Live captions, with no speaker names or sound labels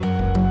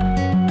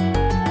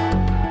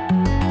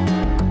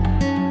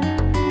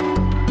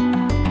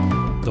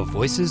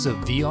Voices of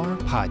VR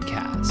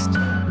podcast.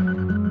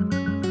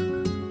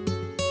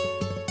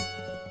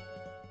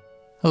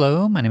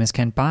 Hello, my name is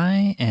Kent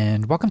Bai,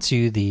 and welcome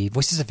to the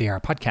Voices of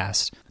VR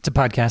podcast. It's a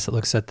podcast that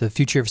looks at the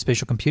future of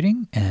spatial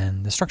computing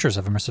and the structures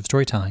of immersive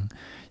storytelling.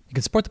 You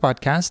can support the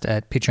podcast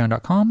at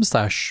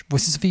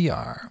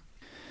patreon.com/voicesofvr.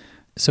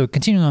 So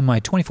continuing on my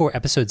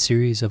 24-episode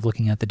series of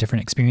looking at the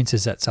different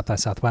experiences at South by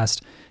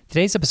Southwest,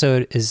 today's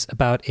episode is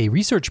about a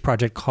research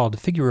project called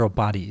Figural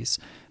Bodies.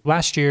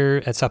 Last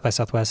year at South by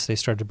Southwest, they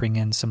started to bring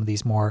in some of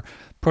these more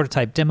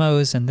prototype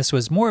demos, and this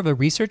was more of a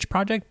research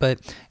project, but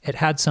it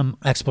had some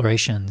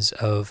explorations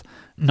of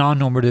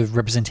non-normative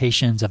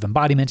representations of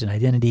embodiment and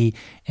identity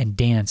and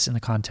dance in the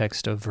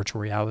context of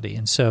virtual reality.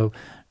 And so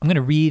I'm going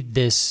to read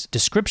this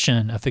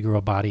description of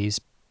Figural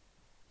Bodies.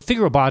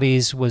 Figural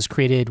Bodies was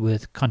created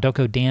with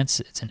Kondoko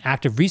Dance. It's an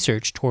active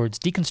research towards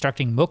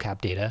deconstructing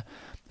mocap data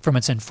from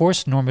its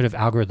enforced normative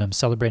algorithm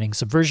celebrating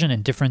subversion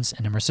and difference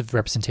and immersive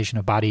representation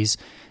of bodies.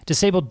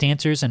 Disabled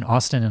dancers in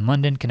Austin and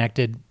London,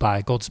 connected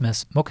by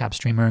Goldsmith's mocap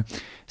streamer,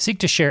 seek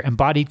to share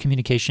embodied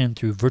communication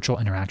through virtual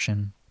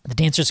interaction. The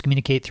dancers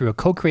communicate through a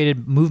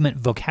co-created movement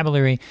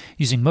vocabulary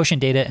using motion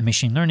data and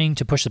machine learning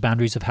to push the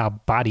boundaries of how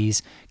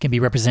bodies can be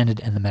represented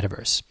in the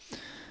metaverse.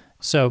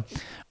 So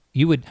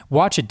you would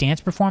watch a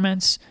dance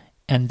performance,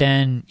 and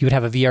then you would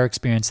have a VR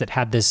experience that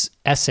had this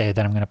essay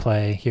that I'm going to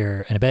play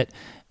here in a bit,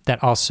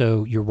 that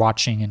also you're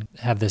watching and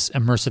have this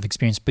immersive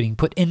experience being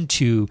put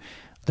into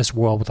this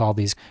world with all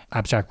these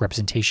abstract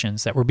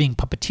representations that were being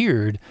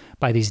puppeteered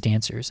by these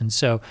dancers. And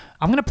so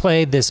I'm going to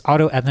play this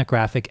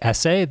autoethnographic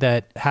essay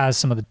that has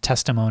some of the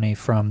testimony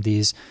from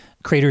these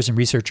creators and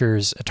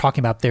researchers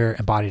talking about their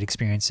embodied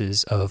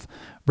experiences of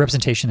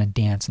representation and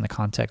dance in the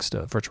context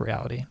of virtual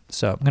reality.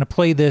 So I'm going to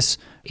play this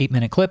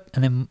 8-minute clip,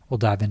 and then we'll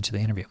dive into the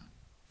interview.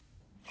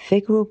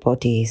 Figural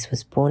Bodies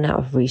was born out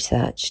of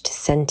research to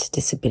center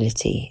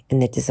disability in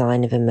the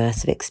design of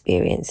immersive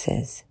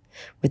experiences.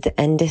 With the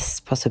endless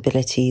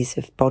possibilities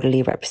of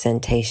bodily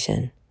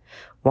representation,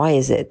 why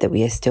is it that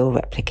we are still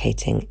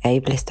replicating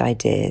ableist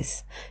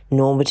ideas,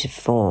 normative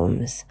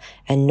forms,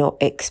 and not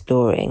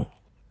exploring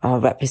our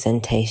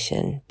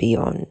representation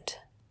beyond?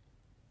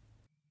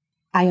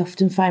 I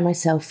often find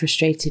myself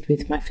frustrated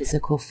with my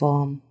physical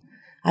form.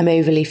 I'm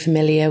overly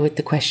familiar with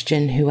the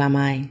question, who am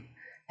I?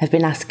 I've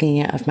been asking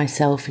it of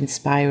myself in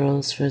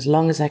spirals for as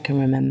long as I can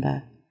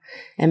remember.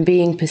 And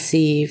being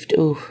perceived,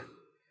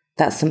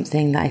 that's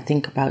something that I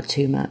think about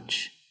too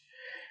much.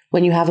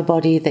 When you have a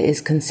body that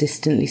is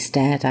consistently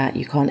stared at,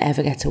 you can't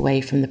ever get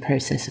away from the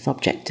process of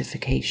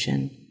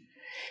objectification.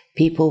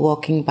 People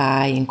walking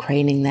by and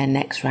craning their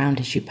necks round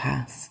as you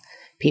pass.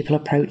 People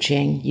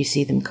approaching, you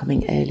see them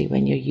coming early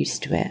when you're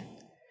used to it.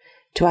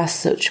 To ask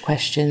such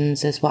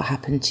questions as what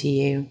happened to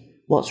you,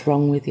 what's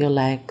wrong with your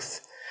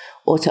legs,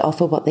 or to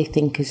offer what they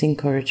think is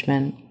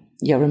encouragement,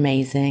 you're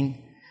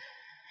amazing.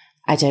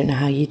 I don't know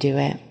how you do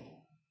it.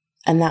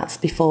 And that's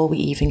before we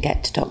even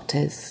get to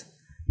doctors,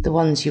 the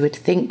ones you would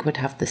think would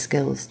have the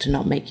skills to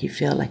not make you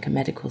feel like a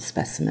medical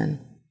specimen.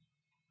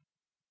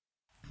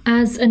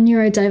 As a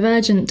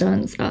neurodivergent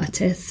dance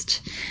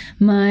artist,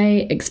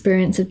 my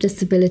experience of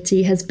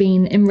disability has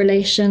been in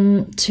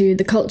relation to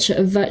the culture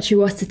of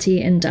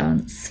virtuosity in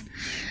dance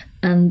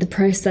and the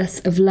process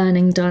of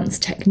learning dance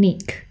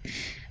technique.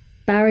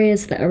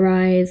 Barriers that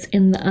arise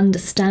in the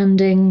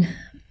understanding,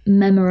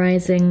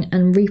 memorizing,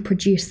 and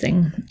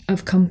reproducing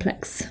of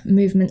complex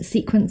movement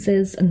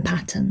sequences and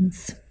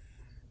patterns.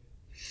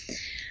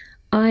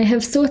 I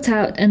have sought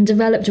out and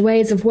developed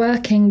ways of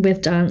working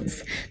with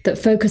dance that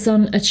focus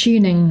on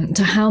attuning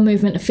to how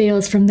movement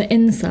feels from the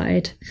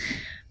inside,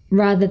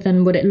 rather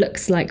than what it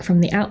looks like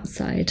from the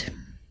outside.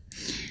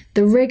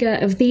 The rigor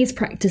of these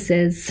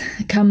practices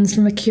comes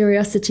from a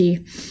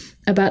curiosity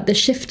about the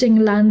shifting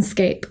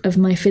landscape of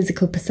my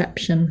physical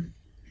perception,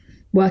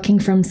 working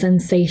from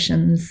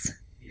sensations,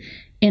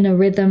 inner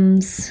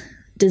rhythms,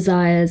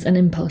 desires, and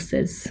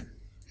impulses,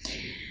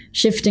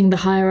 shifting the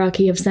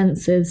hierarchy of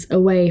senses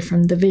away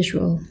from the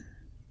visual.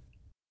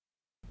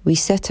 We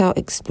set out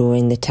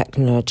exploring the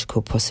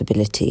technological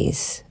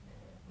possibilities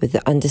with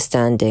the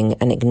understanding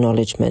and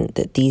acknowledgement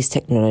that these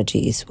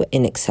technologies were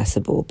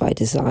inaccessible by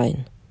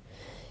design,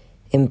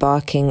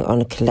 embarking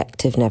on a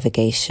collective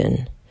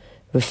navigation,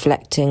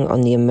 reflecting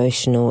on the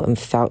emotional and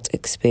felt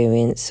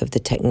experience of the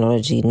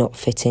technology not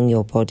fitting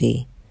your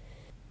body.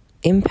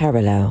 In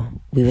parallel,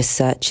 we were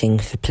searching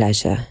for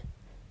pleasure.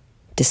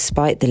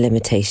 Despite the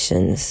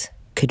limitations,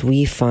 could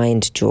we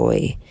find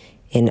joy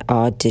in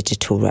our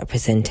digital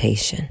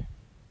representation?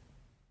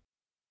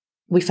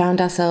 We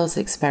found ourselves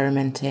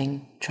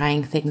experimenting,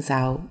 trying things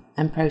out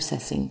and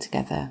processing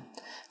together,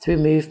 through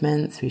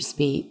movement, through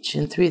speech,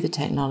 and through the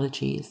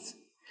technologies.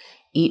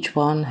 Each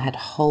one had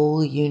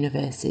whole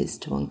universes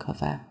to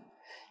uncover,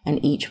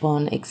 and each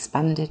one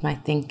expanded my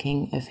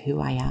thinking of who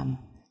I am,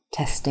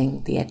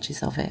 testing the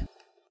edges of it.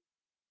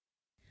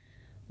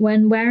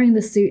 When wearing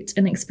the suit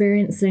and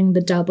experiencing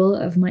the double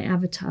of my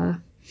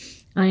avatar,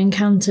 I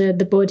encountered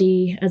the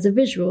body as a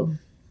visual,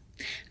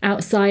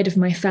 outside of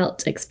my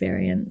felt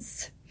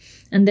experience,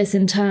 And this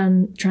in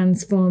turn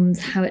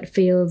transforms how it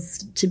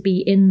feels to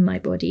be in my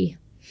body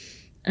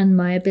and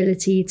my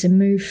ability to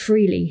move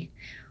freely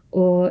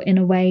or in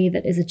a way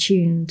that is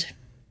attuned.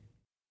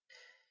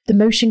 The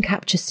motion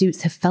capture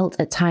suits have felt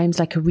at times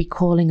like a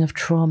recalling of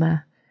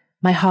trauma.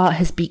 My heart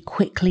has beat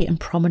quickly and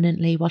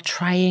prominently while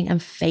trying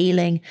and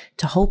failing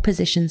to hold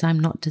positions I'm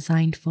not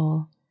designed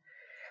for.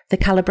 The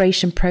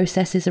calibration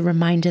process is a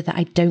reminder that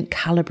I don't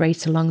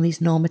calibrate along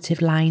these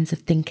normative lines of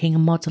thinking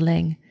and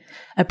modelling.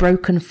 A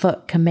broken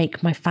foot can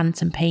make my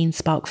phantom pain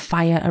spark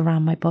fire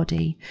around my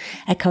body.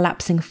 A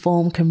collapsing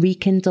form can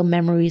rekindle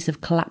memories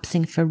of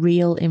collapsing for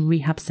real in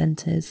rehab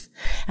centres,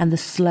 and the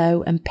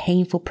slow and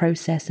painful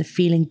process of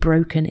feeling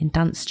broken in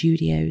dance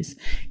studios,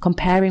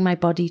 comparing my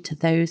body to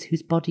those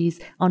whose bodies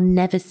are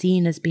never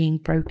seen as being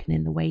broken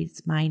in the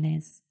ways mine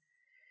is.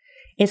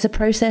 It's a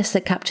process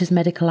that captures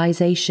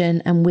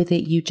medicalisation and with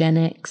it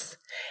eugenics.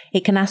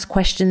 It can ask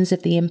questions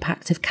of the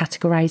impact of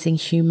categorising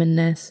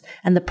humanness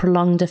and the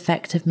prolonged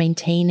effect of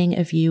maintaining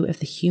a view of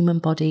the human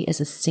body as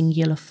a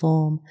singular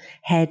form,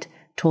 head,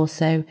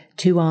 torso,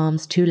 2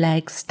 arms, 2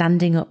 legs,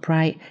 standing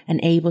upright and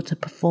able to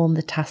perform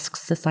the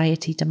tasks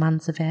society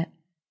demands of it.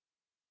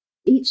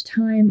 Each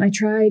time I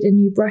tried a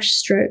new brush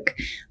stroke,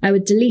 I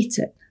would delete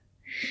it,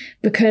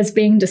 because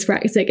being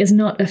dyspraxic is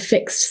not a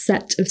fixed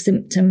set of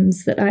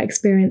symptoms that I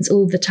experience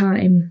all the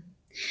time.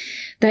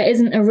 There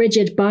isn't a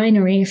rigid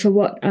binary for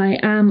what I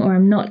am or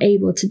am not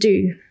able to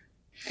do.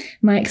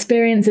 My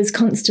experience is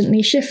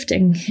constantly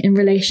shifting in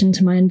relation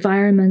to my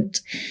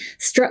environment,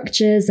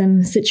 structures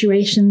and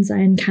situations I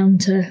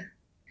encounter.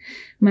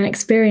 My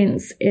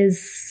experience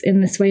is,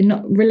 in this way,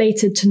 not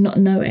related to not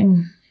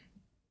knowing.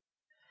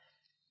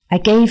 I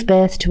gave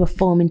birth to a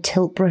form in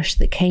tilt brush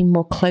that came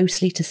more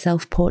closely to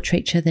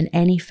self-portraiture than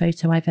any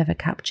photo I've ever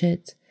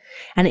captured.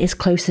 And it is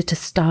closer to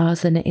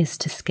stars than it is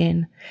to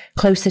skin,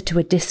 closer to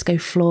a disco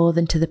floor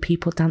than to the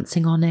people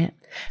dancing on it,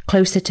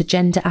 closer to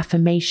gender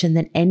affirmation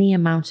than any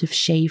amount of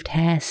shaved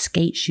hair,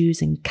 skate shoes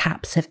and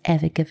caps have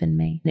ever given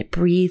me. And it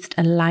breathed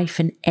a life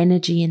and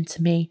energy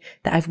into me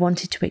that I've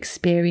wanted to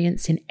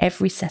experience in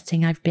every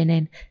setting I've been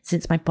in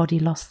since my body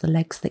lost the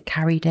legs that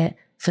carried it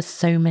for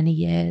so many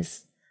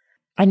years.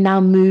 I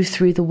now move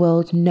through the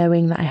world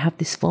knowing that I have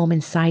this form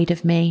inside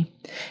of me,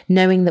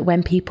 knowing that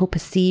when people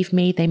perceive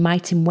me, they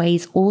might in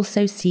ways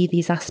also see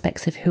these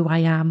aspects of who I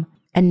am,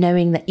 and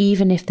knowing that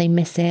even if they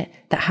miss it,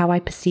 that how I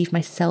perceive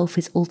myself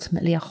is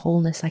ultimately a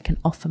wholeness I can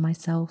offer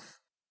myself.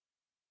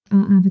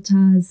 Our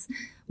avatars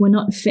were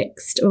not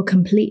fixed or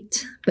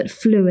complete, but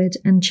fluid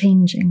and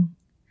changing.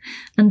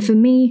 And for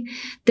me,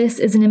 this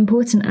is an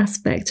important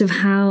aspect of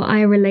how I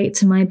relate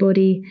to my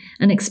body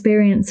and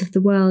experience of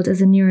the world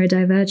as a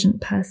neurodivergent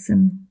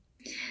person.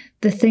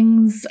 The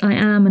things I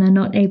am and are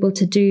not able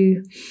to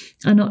do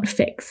are not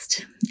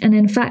fixed. And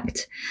in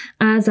fact,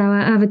 as our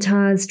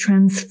avatars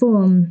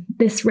transform,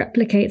 this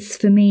replicates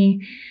for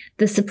me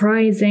the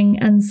surprising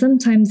and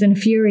sometimes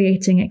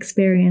infuriating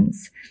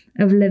experience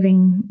of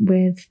living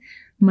with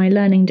my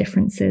learning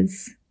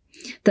differences.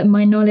 That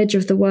my knowledge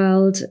of the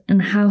world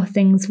and how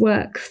things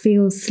work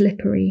feels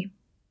slippery.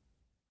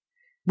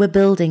 We're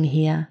building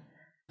here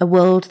a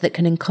world that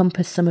can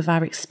encompass some of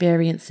our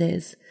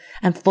experiences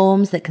and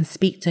forms that can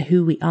speak to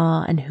who we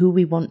are and who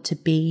we want to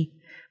be,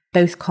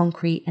 both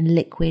concrete and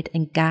liquid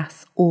and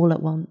gas all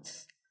at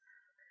once.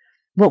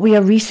 What we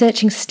are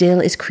researching still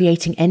is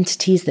creating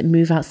entities that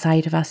move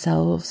outside of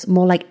ourselves,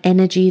 more like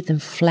energy than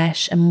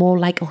flesh and more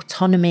like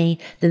autonomy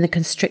than the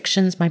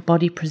constrictions my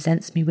body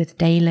presents me with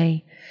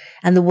daily.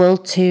 And the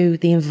world too,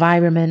 the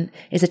environment,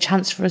 is a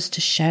chance for us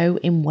to show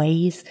in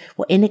ways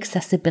what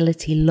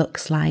inaccessibility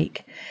looks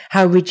like,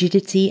 how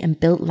rigidity and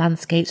built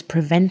landscapes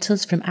prevent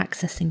us from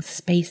accessing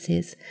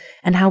spaces,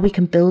 and how we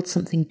can build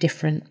something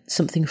different,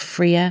 something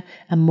freer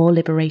and more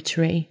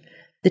liberatory.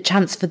 The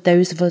chance for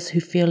those of us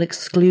who feel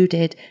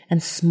excluded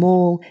and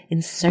small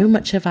in so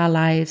much of our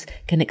lives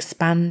can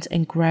expand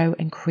and grow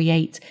and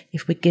create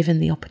if we're given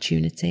the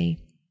opportunity.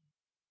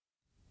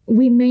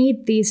 We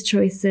made these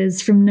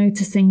choices from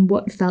noticing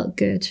what felt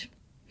good,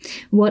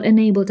 what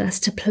enabled us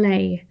to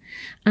play,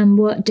 and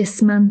what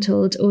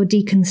dismantled or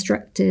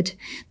deconstructed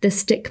the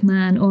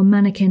stickman or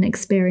mannequin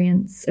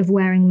experience of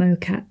wearing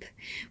mocap,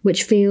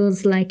 which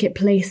feels like it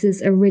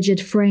places a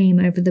rigid frame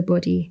over the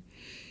body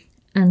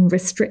and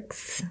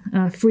restricts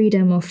our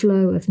freedom or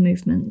flow of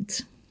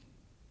movement.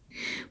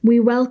 We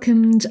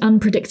welcomed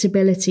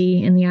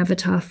unpredictability in the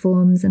avatar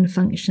forms and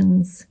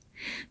functions,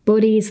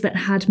 bodies that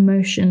had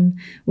motion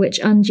which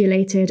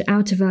undulated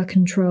out of our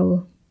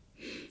control,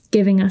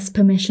 giving us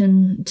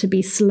permission to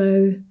be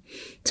slow,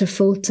 to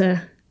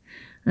falter,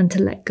 and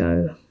to let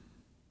go.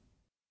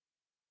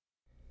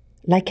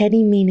 Like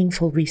any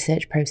meaningful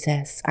research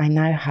process, I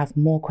now have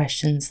more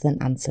questions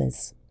than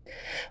answers.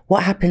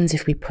 What happens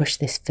if we push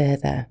this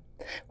further?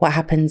 What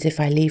happens if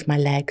I leave my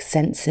legs,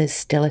 sensors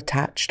still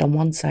attached on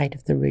one side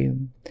of the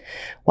room?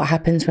 What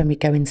happens when we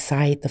go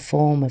inside the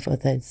form of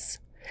others?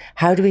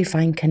 How do we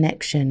find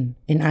connection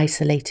in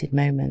isolated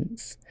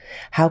moments?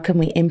 How can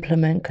we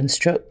implement,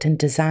 construct and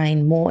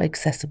design more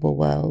accessible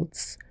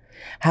worlds?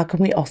 How can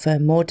we offer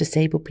more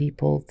disabled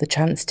people the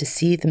chance to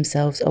see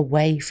themselves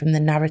away from the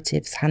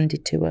narratives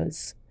handed to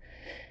us?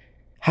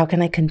 How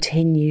can I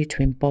continue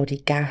to embody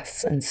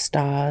gas and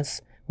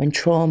stars when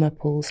trauma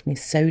pulls me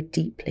so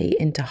deeply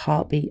into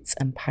heartbeats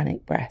and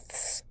panic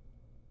breaths?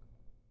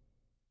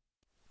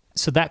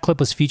 So that clip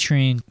was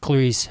featuring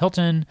Clarice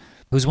Hilton,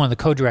 who's one of the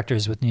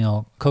co-directors with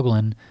Neil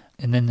Coughlin,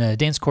 and then the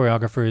dance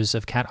choreographers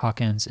of Kat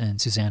Hawkins and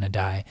Susanna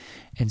Dye.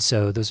 And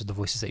so those are the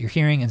voices that you're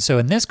hearing. And so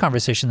in this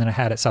conversation that I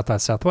had at South by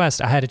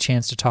Southwest, I had a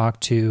chance to talk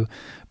to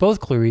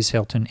both Clarice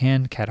Hilton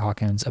and Kat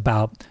Hawkins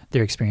about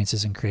their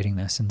experiences in creating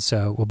this. And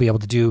so we'll be able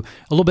to do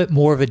a little bit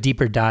more of a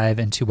deeper dive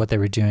into what they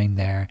were doing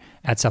there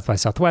at South by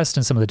Southwest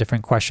and some of the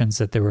different questions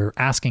that they were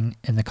asking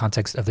in the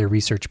context of their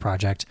research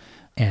project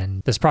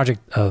and this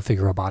project of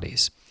Figural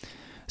Bodies.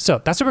 So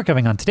that's what we're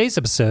covering on today's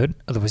episode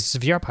of the Voices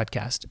of VR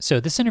podcast. So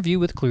this interview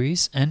with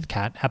Clarice and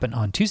Kat happened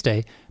on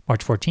Tuesday,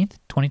 March 14th,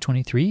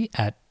 2023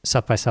 at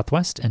South by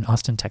Southwest in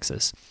Austin,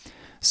 Texas.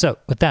 So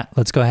with that,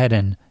 let's go ahead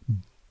and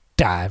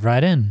dive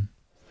right in.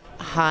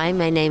 Hi,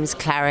 my name's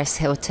Clarice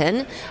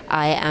Hilton.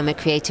 I am a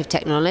creative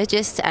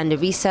technologist and a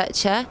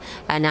researcher,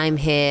 and I'm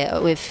here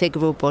with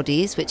Figural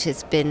Bodies, which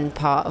has been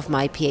part of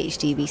my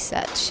PhD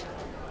research.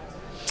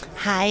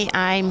 Hi,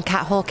 I'm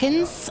Kat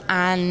Hawkins,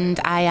 and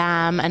I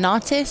am an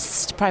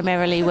artist,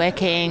 primarily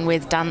working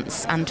with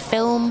dance and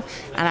film,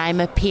 and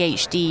I'm a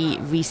PhD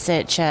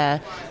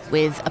researcher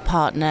with a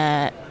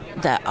partner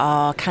that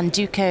are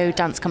Canduco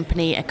Dance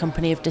Company, a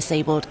company of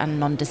disabled and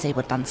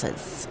non-disabled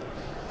dancers.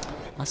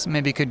 Awesome.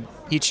 Maybe you could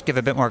each give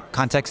a bit more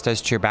context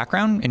as to your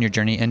background and your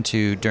journey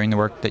into doing the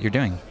work that you're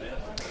doing.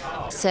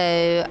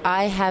 So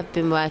I have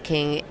been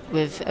working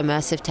with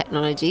immersive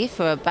technology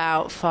for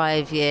about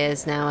 5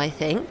 years now, I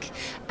think.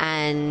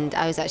 And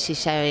I was actually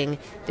sharing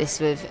this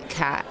with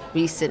Kat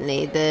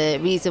recently. The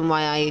reason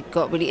why I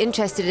got really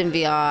interested in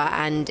VR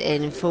and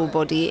in full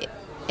body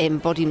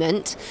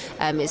embodiment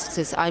is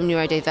because I'm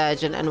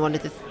neurodivergent, and one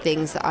of the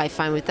things that I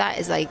find with that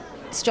is I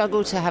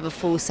struggle to have a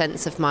full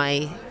sense of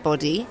my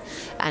body,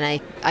 and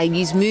I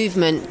use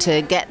movement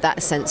to get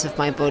that sense of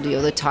my body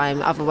all the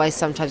time. Otherwise,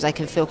 sometimes I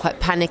can feel quite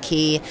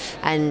panicky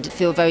and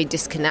feel very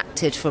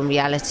disconnected from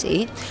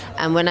reality.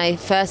 And when I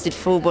first did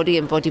full body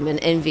embodiment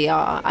in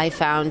VR, I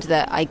found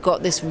that I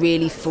got this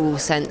really full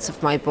sense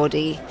of my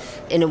body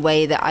in a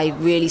way that I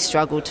really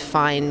struggled to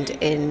find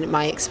in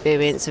my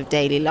experience of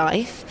daily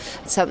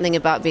life. Something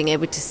about being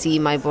able to see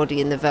my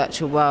body in the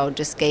virtual world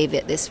just gave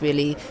it this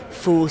really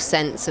full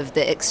sense of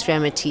the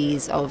extremities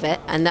of it,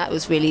 and that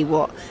was really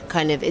what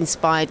kind of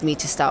inspired me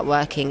to start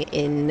working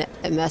in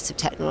immersive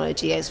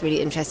technology. I was really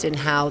interested in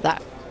how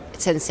that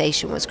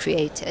sensation was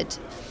created.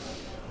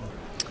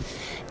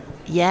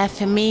 Yeah,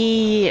 for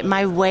me,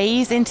 my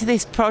ways into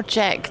this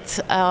project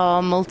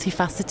are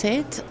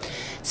multifaceted.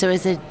 So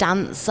as a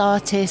dance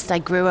artist, I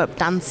grew up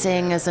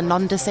dancing as a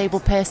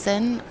non-disabled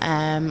person.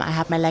 I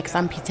had my legs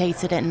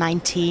amputated at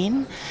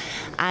 19,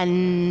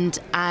 and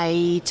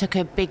I took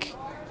a big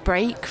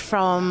break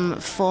from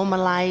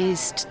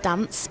formalized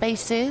dance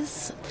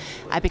spaces.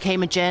 I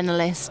became a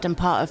journalist, and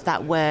part of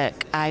that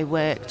work, I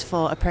worked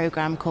for a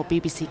program called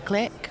BBC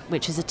Click,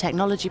 which is a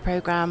technology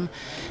program.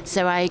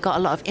 So I got a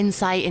lot of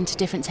insight into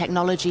different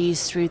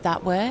technologies through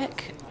that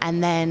work.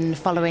 And then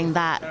following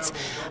that,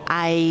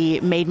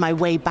 I made my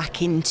way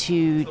back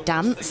into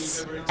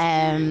dance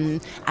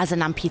as an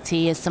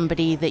amputee, as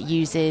somebody that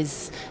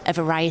uses a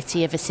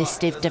variety of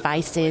assistive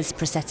devices,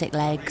 prosthetic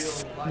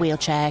legs,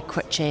 wheelchair,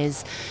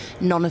 crutches,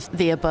 none of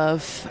the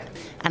above.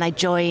 And I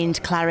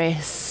joined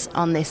Clarice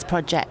on this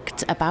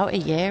project about a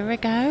year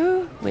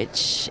ago,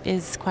 which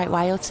is quite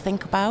wild to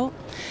think about.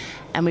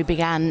 And we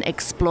began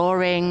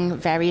exploring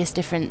various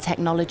different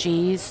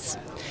technologies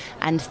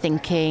and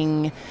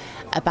thinking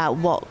about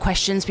what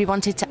questions we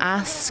wanted to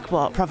ask,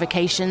 what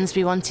provocations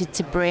we wanted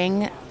to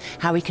bring,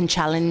 how we can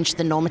challenge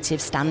the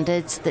normative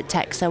standards that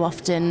tech so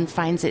often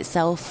finds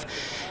itself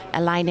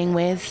aligning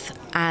with,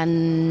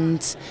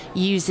 and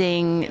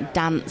using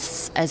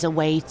dance as a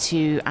way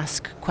to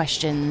ask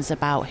questions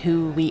about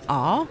who we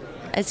are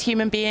as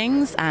human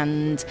beings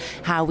and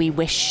how we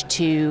wish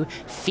to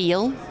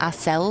feel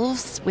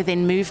ourselves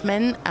within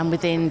movement and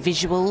within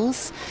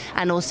visuals,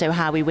 and also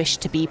how we wish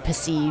to be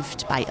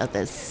perceived by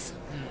others.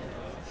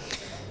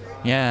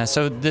 Yeah,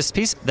 so this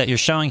piece that you're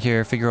showing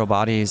here, Figural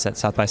Bodies at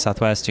South by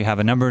Southwest, you have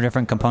a number of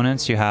different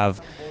components. You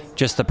have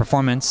just the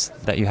performance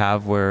that you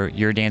have where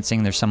you're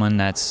dancing. There's someone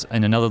that's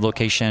in another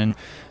location.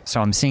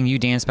 So I'm seeing you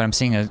dance, but I'm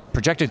seeing a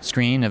projected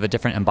screen of a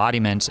different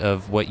embodiment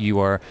of what you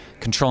are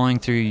controlling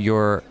through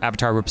your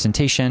avatar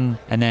representation.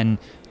 And then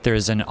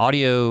there's an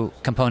audio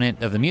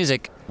component of the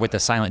music with the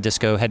silent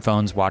disco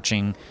headphones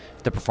watching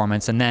the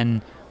performance. And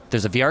then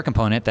there's a VR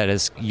component that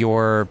is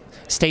your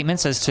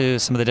statements as to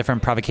some of the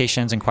different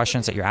provocations and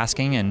questions that you're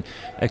asking, and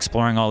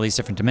exploring all these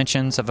different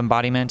dimensions of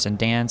embodiment and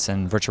dance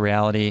and virtual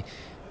reality.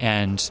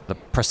 and the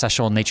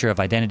processual nature of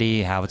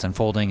identity, how it's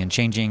unfolding and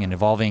changing and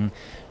evolving.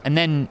 And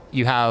then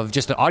you have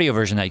just the audio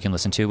version that you can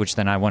listen to, which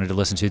then I wanted to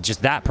listen to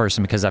just that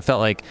person because I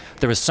felt like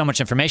there was so much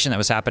information that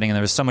was happening and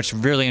there was so much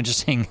really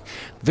interesting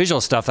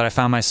visual stuff that I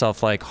found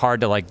myself like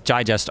hard to like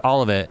digest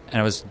all of it. And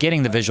I was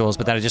getting the visuals,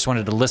 but then I just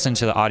wanted to listen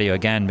to the audio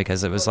again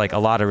because it was like a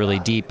lot of really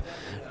deep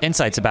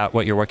insights about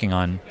what you're working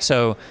on.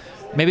 So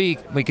maybe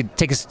we could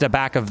take a step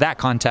back of that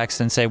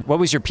context and say, what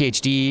was your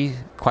PhD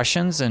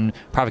questions and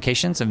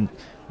provocations, and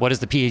what is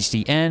the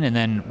PhD in, and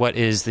then what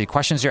is the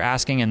questions you're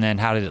asking, and then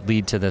how did it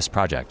lead to this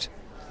project?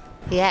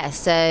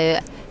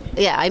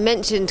 I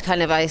mentioned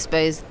kind of, I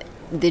suppose,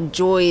 the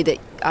joy that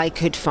I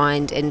could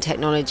find in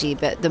technology,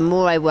 but the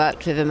more I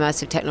worked with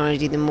immersive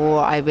technology, the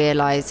more I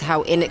realized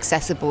how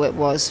inaccessible it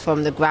was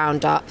from the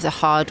ground up, the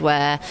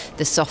hardware,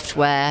 the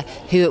software,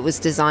 who it was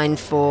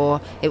designed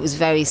for. It was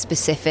very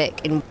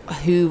specific in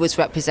who was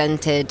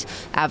represented.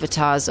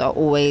 Avatars are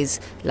always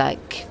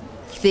like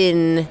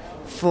thin,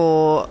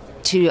 for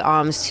 2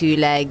 arms, 2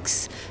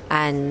 legs,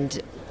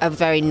 and a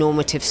very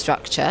normative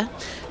structure.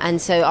 And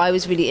so I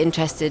was really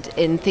interested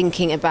in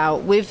thinking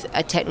about, with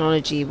a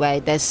technology where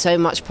there's so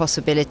much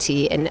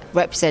possibility in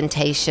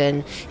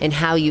representation, in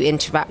how you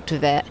interact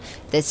with it,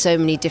 there's so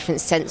many different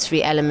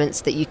sensory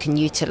elements that you can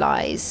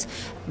utilize.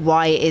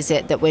 Why is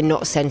it that we're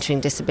not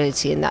centering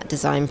disability in that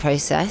design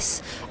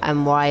process?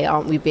 And why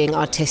aren't we being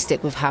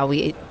artistic with how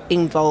we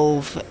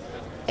involve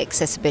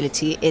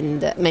accessibility in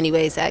the many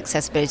ways that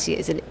accessibility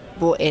is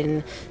brought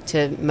in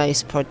to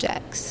most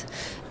projects?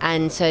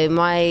 And so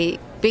my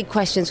big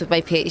questions with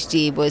my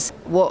PhD was,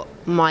 what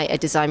might a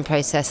design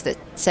process that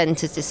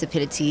centres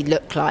disability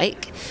look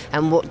like,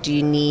 and what do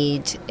you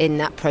need in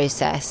that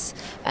process?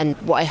 And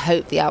what I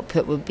hope the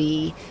output would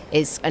be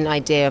is an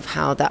idea of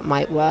how that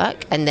might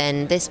work. And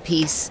then this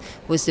piece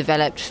was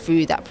developed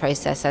through that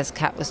process, as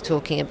Kat was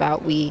talking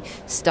about. We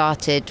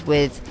started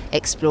with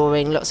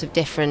exploring lots of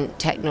different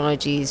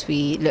technologies.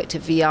 We looked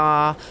at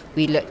VR,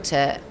 we looked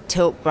at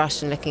tilt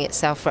brush and looking at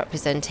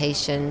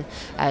self-representation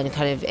and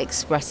kind of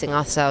expressing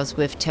ourselves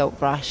with tilt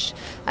brush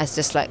as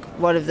just like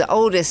one of the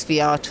oldest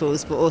VR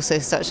tools, but also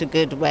such a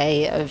good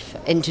way of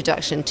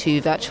introduction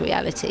to virtual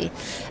reality.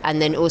 And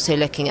then also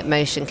looking at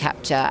motion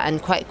capture, and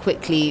quite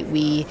quickly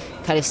we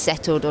kind of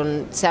settled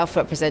on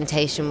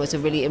self-representation was a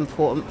really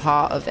important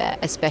part of it,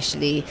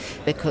 especially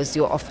because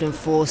you're often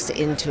forced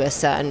into a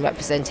certain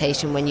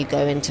representation when you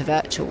go into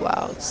virtual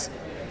worlds.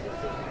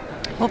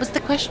 What was the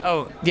question?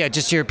 Oh, yeah,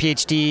 just your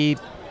PhD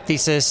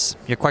thesis,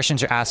 your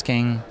questions you're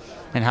asking,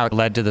 and how it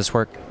led to this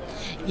work.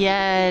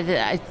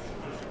 Yeah,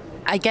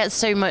 I get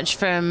so much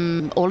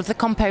from all of the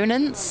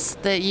components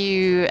that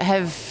you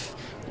have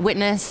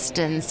witnessed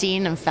and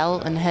seen and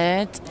felt and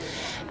heard,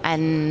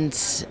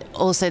 and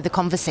also the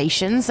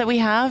conversations that we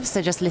have.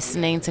 So just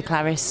listening to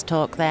Clarice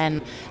talk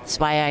then, that's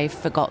why I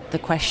forgot the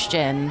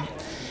question,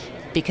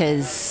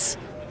 because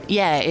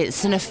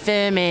it's an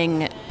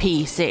affirming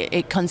piece.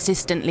 It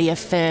consistently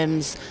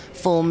affirms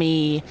for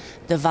me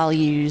the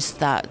values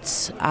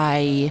that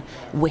I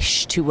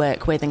wish to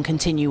work with and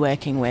continue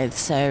working with.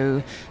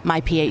 So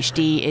my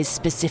PhD is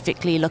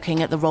specifically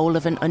looking at the role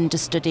of an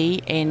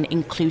understudy in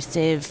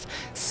inclusive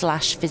 /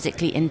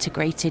 physically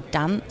integrated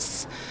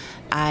dance.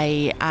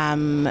 I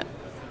am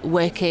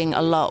working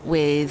a lot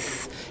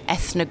with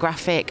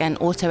ethnographic and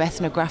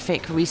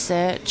autoethnographic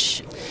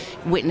research,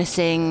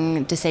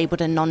 witnessing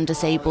disabled and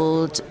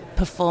non-disabled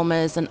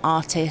performers and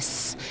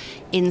artists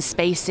in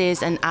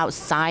spaces and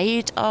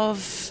outside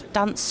of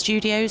dance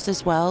studios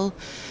as well,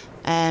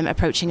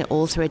 approaching it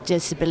all through a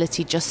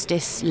disability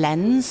justice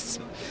lens,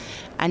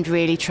 and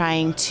really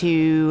trying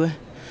to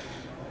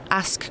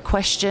ask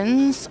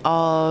questions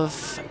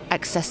of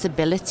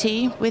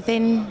accessibility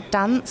within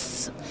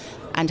dance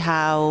and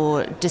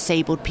how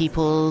disabled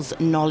people's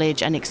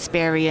knowledge and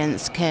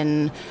experience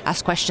can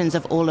ask questions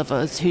of all of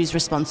us whose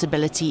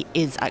responsibility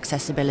is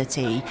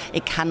accessibility.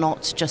 It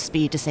cannot just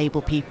be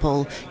disabled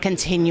people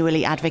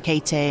continually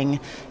advocating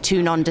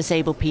to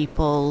non-disabled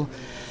people,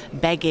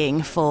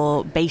 begging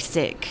for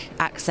basic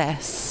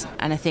access.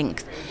 And I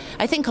think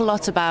a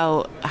lot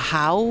about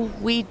how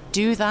we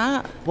do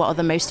that. What are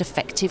the most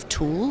effective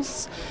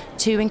tools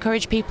to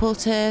encourage people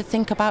to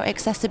think about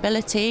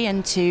accessibility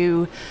and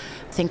to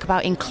think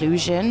about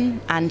inclusion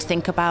and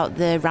think about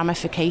the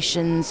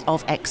ramifications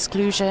of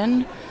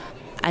exclusion.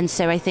 And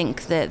so I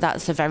think that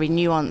that's a very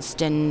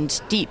nuanced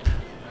and deep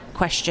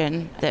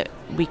question that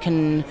we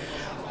can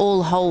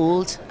all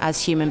hold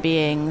as human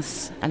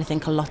beings. And I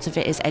think a lot of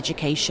it is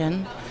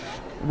education.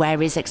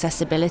 Where is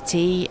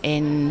accessibility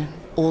in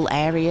all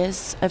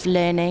areas of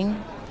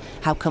learning?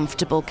 How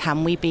comfortable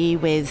can we be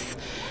with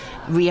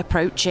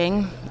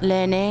reapproaching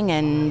learning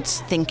and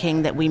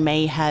thinking that we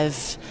may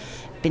have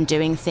been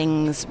doing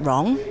things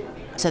wrong?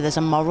 So there's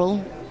a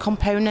moral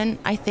component,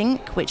 I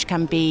think, which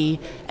can be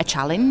a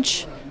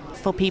challenge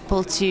for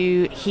people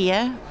to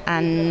hear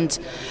and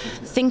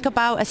think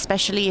about,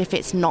 especially if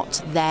it's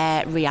not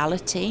their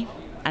reality.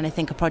 And I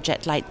think a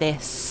project like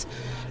this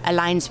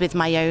aligns with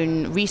my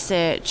own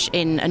research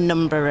in a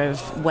number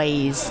of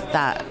ways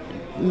that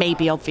may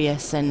be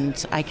obvious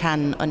and I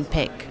can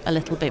unpick a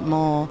little bit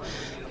more.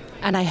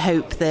 And I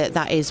hope that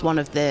that is one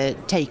of the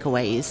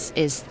takeaways,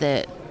 is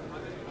that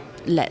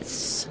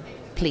let's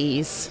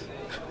please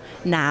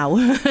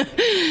now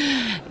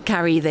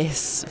carry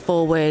this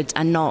forward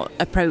and not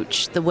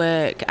approach the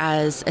work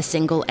as a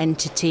single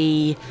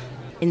entity,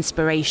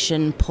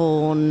 inspiration,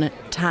 porn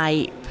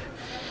type,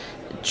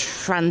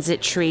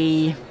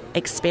 transitory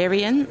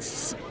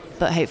experience,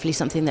 but hopefully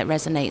something that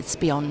resonates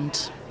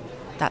beyond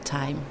that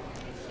time.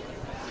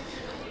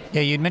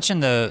 Yeah, you'd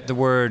mentioned the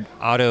word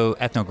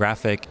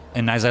autoethnographic,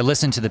 and as I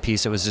listened to the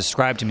piece, it was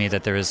described to me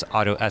that there is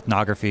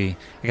autoethnography.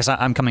 I guess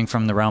I'm coming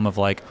from the realm of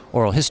like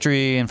oral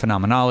history and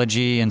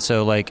phenomenology, and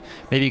so like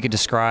maybe you could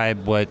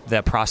describe what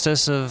that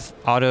process of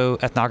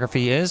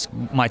autoethnography is.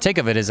 My take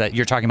of it is that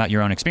you're talking about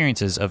your own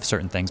experiences of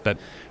certain things, but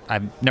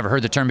I've never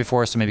heard the term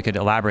before, so maybe you could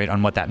elaborate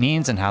on what that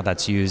means and how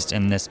that's used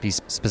in this piece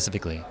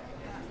specifically.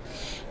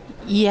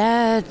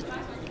 Yeah,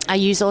 I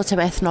use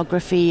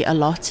autoethnography a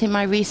lot in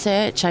my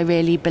research. I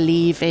really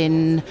believe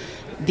in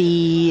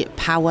the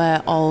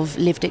power of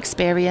lived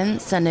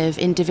experience and of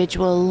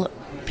individual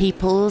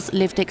people's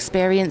lived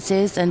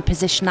experiences and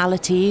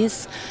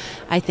positionalities.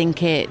 I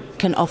think it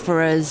can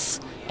offer us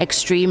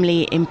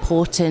extremely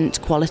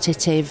important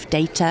qualitative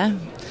data.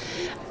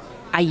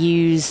 I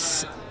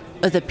use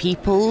other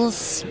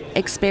people's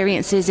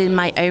experiences in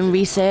my own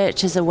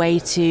research as a way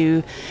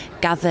to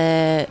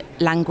gather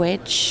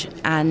language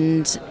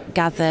and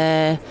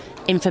gather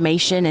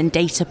information and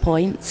data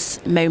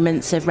points,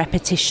 moments of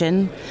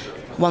repetition.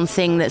 One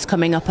thing that's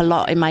coming up a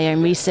lot in my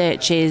own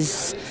research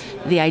is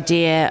the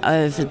idea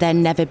of there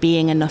never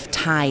being enough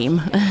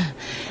time.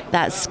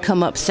 That's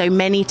come up so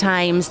many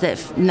times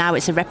that now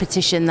it's a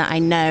repetition that I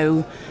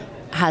know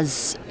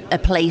has a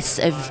place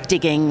of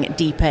digging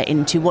deeper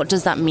into what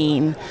does that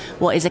mean?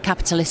 What is a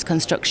capitalist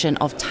construction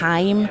of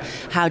time?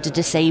 How do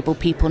disabled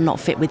people not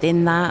fit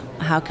within that?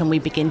 How can we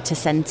begin to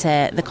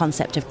centre the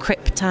concept of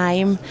crip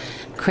time?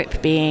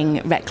 Crip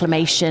being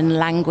reclamation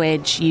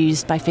language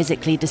used by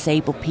physically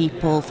disabled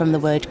people from the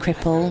word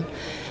cripple.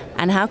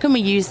 And how can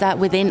we use that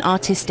within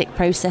artistic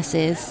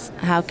processes?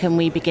 How can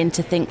we begin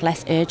to think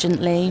less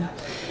urgently?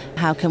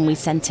 How can we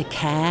centre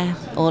care?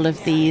 All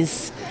of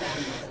these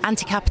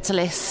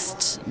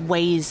anti-capitalist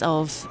ways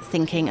of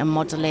thinking and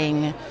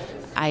modelling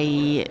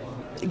I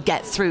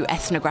get through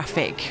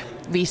ethnographic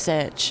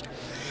research.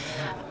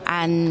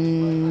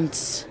 And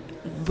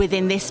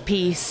within this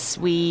piece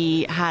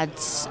we had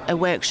a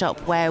workshop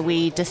where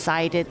we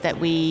decided that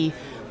we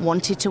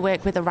wanted to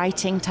work with a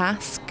writing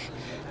task,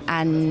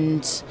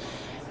 and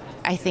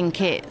I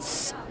think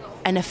it's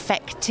an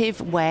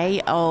effective way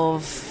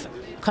of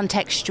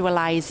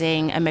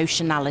contextualising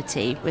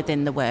emotionality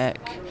within the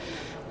work.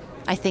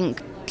 I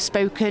think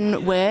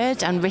spoken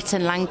word and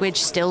written language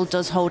still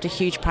does hold a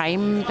huge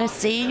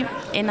primacy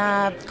in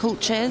our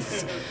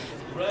cultures,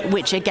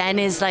 which again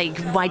is like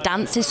why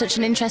dance is such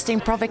an interesting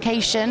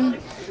provocation,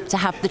 to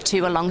have the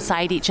two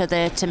alongside each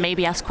other, to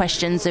maybe ask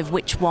questions of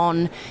which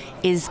one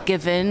is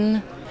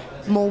given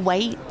more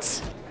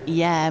weight.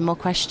 Yeah, more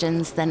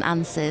questions than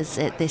answers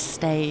at this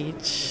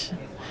stage.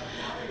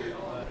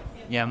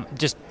 Yeah,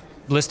 just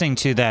listening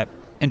to that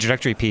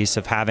introductory piece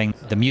of having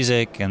the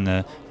music and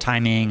the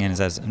timing and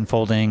as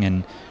unfolding,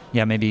 and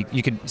yeah, maybe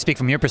you could speak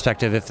from your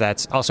perspective if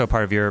that's also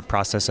part of your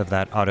process of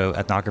that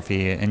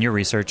autoethnography in your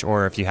research,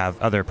 or if you have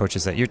other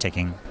approaches that you're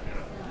taking.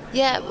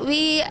 Yeah,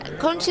 we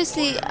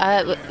consciously,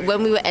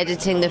 when we were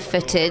editing the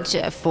footage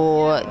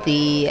for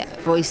the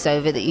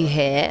voiceover that you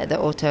hear, the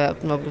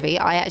autoethnography,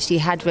 I actually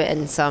had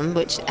written some,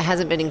 which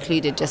hasn't been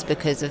included just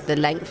because of the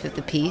length of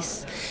the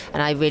piece.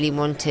 And I really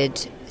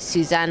wanted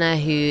Susanna,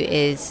 who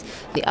is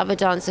the other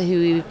dancer who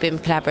we've been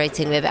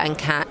collaborating with, and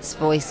Kat's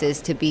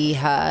voices to be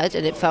heard.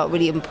 And it felt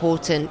really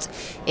important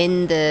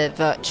in the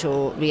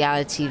virtual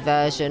reality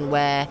version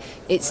where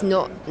it's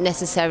not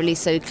necessarily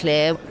so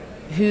clear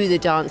who the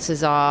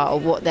dancers are or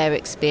what their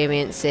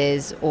experience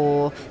is,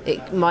 or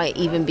it might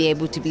even be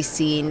able to be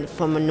seen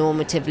from a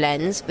normative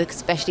lens,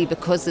 especially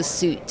because the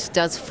suit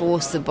does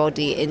force the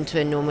body into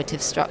a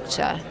normative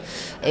structure.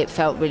 It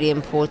felt really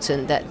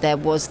important that there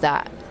was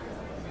that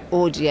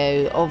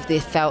audio of the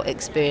felt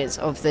experience,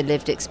 of the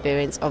lived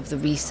experience, of the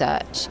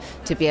research,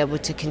 to be able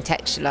to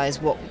contextualize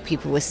what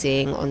people were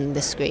seeing on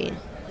the screen.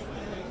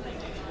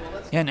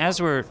 Yeah, and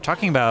as we're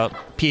talking about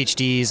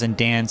PhDs and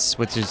dance,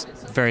 which is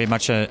very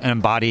much an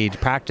embodied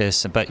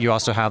practice, but you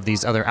also have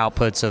these other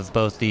outputs of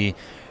both the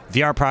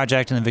VR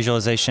project and the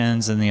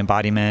visualizations and the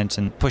embodiment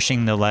and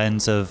pushing the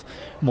lens of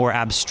more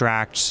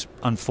abstract,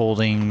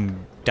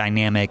 unfolding,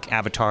 dynamic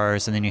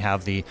avatars, and then you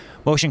have the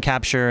motion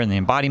capture and the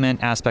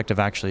embodiment aspect of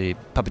actually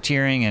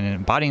puppeteering and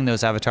embodying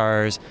those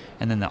avatars,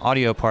 and then the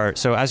audio part.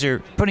 So as you're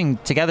putting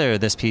together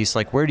this piece,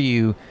 like where do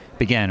you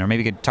begin? Or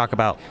maybe you could talk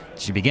about,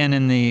 did you begin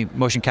in the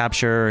motion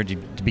capture, or did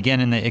you begin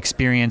in the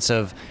experience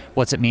of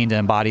what's it mean to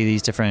embody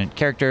these different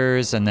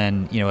characters, and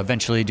then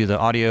eventually do the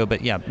audio?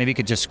 But yeah, maybe you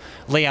could just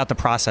lay out the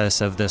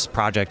process of this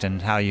project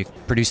and how you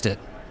produced it.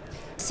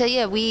 So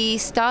yeah, we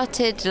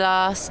started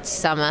last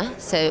summer,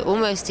 so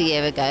almost a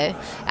year ago,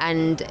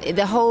 and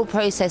the whole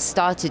process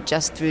started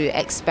just through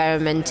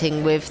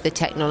experimenting with the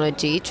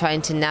technology,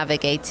 trying to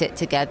navigate it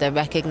together,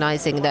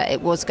 recognizing that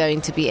it was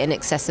going to be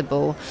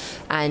inaccessible,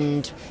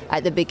 and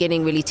at the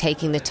beginning really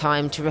taking the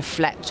time to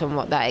reflect on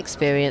what that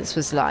experience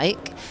was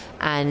like,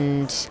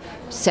 and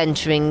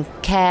centering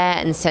care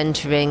and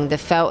centering the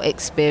felt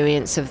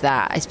experience of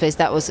that. I suppose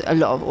that was a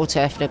lot of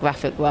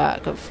autoethnographic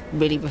work, of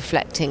really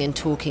reflecting and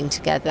talking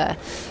together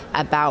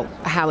about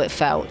how it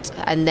felt.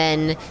 And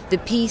then the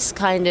piece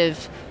kind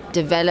of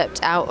developed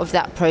out of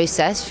that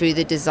process through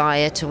the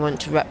desire to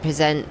want to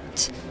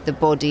represent the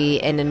body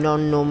in a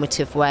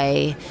non-normative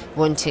way,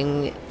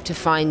 wanting to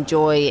find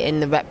joy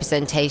in the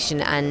representation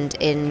and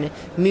in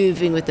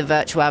moving with the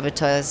virtual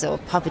avatars or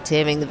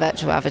puppeteering the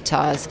virtual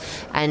avatars.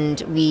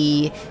 And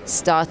we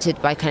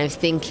started by kind of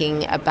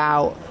thinking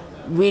about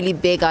really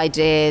big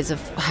ideas of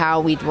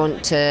how we'd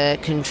want to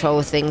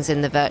control things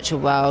in the virtual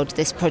world.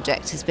 This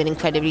project has been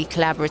incredibly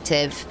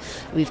collaborative.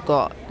 We've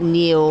got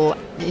Neil,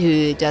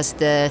 who does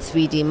the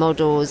 3D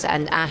models,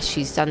 and Ash,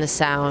 who's done the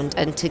sound,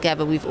 and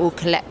together we've all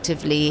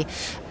collectively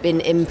been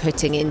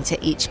inputting into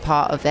each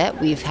part of it.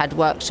 We've had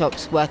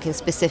workshops working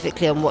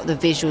specifically on what the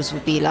visuals will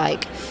be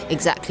like,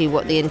 exactly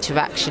what the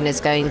interaction is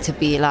going to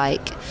be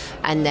like,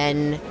 and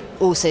then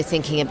also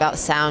thinking about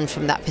sound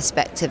from that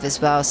perspective as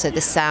well. So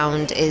the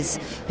sound has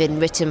been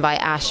written by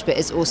Ash, but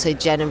is also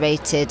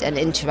generated and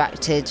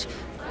interacted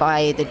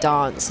by the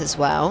dance as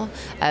well.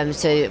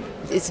 So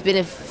it's been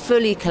a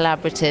fully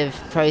collaborative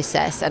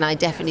process, and I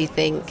definitely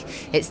think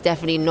it's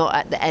definitely not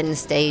at the end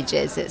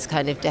stages. It's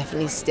kind of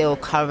definitely still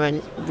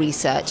current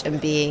research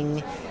and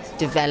being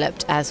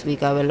developed as we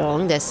go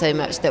along. There's so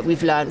much that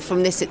we've learned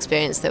from this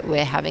experience that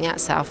we're having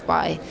at South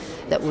by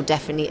that will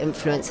definitely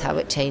influence how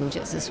it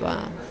changes as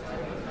well.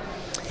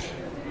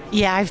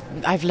 Yeah,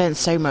 I've learned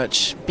so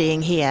much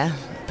being here,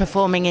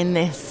 performing in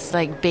this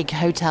like big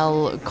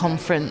hotel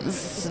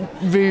conference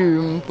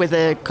room with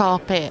a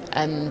carpet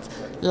and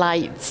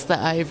lights that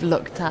I've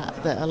looked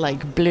at that are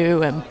like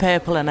blue and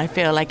purple, and I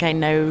feel like I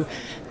know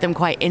them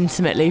quite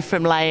intimately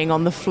from lying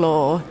on the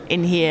floor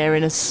in here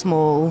in a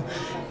small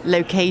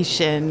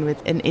location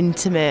with an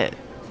intimate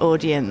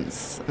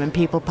audience and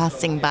people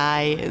passing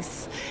by.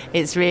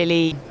 It's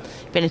really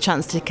been a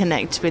chance to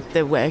connect with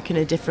the work in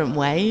a different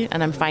way,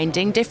 and I'm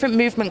finding different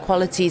movement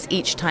qualities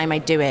each time I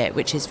do it,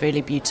 which is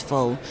really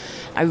beautiful.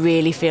 I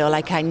really feel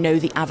like I know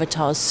the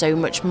avatars so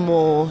much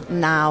more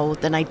now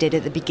than I did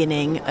at the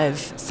beginning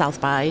of South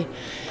by.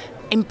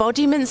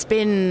 Embodiment's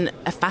been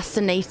a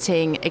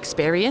fascinating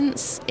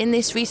experience in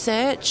this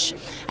research.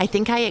 I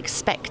think I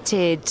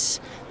expected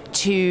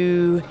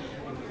to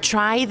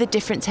try the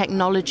different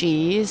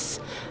technologies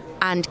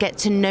and get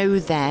to know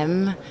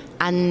them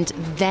and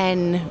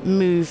then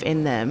move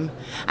in them.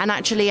 And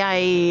actually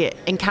I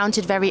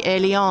encountered very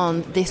early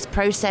on this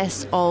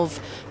process of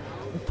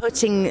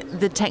putting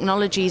the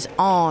technologies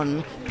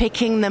on,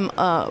 picking them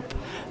up,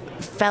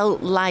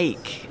 felt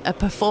like a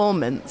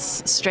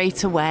performance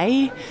straight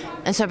away.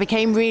 And so I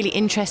became really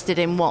interested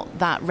in what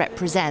that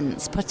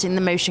represents, putting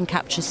the motion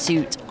capture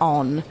suit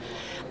on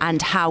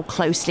and how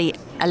closely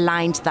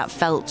aligned that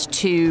felt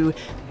to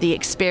the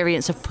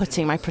experience of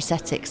putting my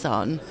prosthetics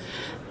on.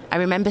 I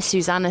remember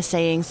Susanna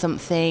saying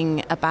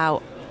something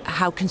about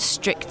how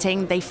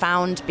constricting they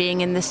found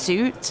being in the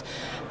suit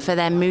for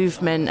their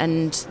movement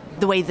and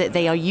the way that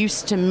they are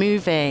used to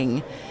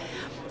moving.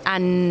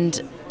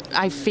 And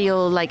I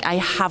feel like I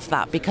have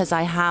that because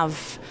I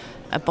have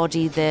a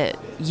body that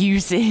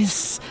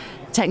uses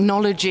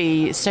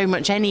technology so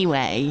much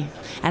anyway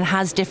and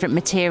has different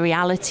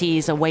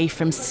materialities away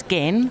from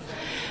skin.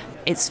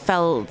 It's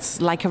felt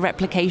like a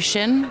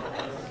replication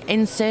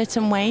in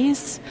certain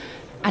ways.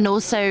 And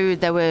also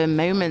there were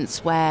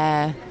moments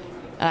where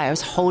I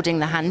was holding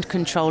the hand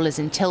controllers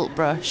in tilt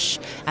brush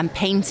and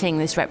painting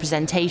this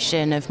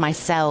representation of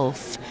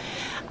myself.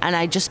 And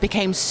I just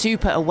became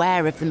super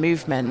aware of the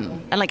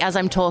movement. And like as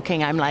I'm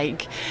talking, I'm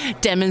like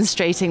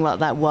demonstrating what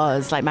that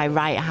was. Like my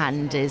right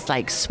hand is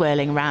like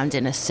swirling around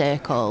in a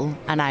circle,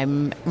 and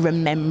I'm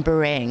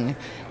remembering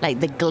like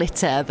the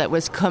glitter that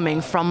was coming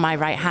from my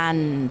right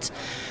hand.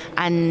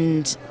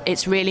 And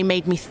it's really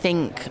made me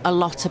think a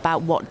lot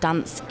about what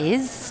dance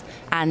is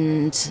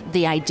and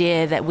the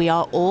idea that we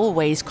are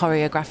always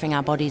choreographing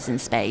our bodies in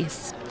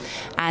space.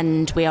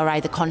 And we are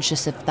either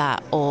conscious of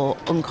that or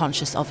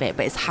unconscious of it,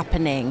 but it's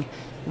happening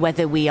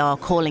whether we are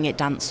calling it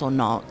dance or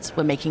not.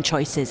 We're making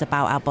choices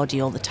about our body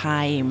all the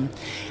time.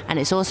 And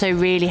it's also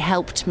really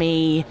helped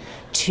me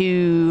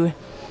to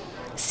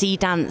see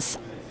dance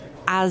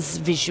as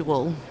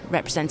visual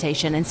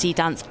representation and see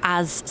dance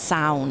as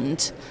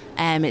sound.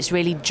 It's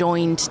really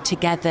joined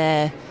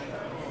together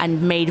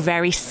and made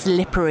very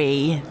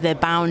slippery the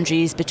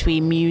boundaries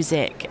between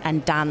music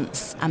and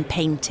dance and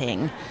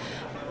painting,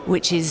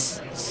 which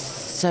is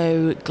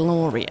so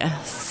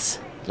glorious.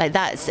 Like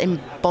that's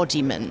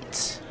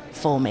embodiment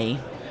for me,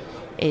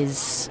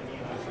 is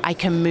I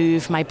can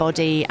move my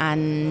body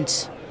and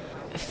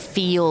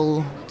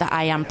feel that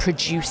I am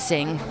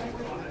producing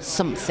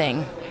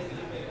something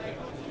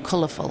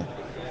colourful.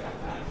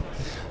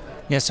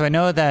 Yeah, so I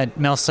know that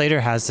Mel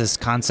Slater has this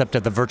concept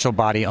of the virtual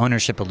body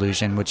ownership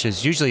illusion, which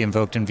is usually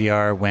invoked in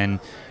VR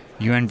when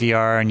you're in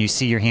VR and you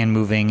see your hand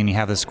moving and you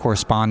have this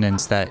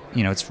correspondence that,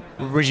 it's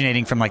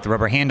originating from like the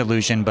rubber hand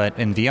illusion, but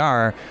in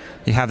VR,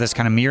 you have this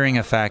kind of mirroring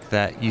effect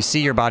that you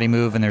see your body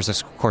move and there's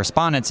this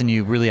correspondence and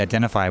you really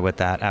identify with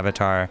that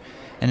avatar.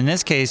 And in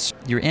this case,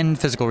 you're in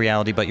physical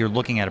reality, but you're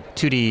looking at a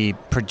 2D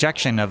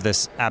projection of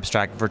this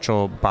abstract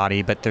virtual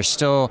body, but there's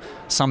still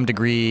some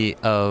degree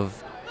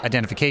of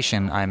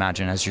identification, I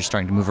imagine, as you're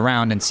starting to move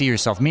around and see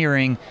yourself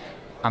mirroring.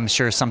 I'm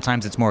sure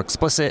sometimes it's more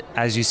explicit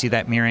as you see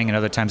that mirroring, and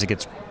other times it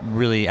gets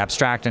really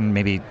abstract and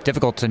maybe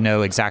difficult to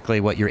know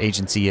exactly what your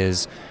agency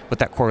is with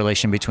that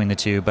correlation between the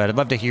two. But I'd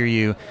love to hear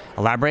you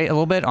elaborate a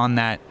little bit on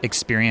that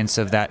experience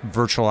of that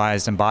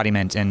virtualized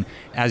embodiment, and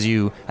as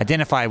you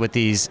identify with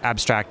these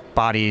abstract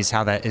bodies,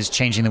 how that is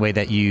changing the way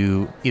that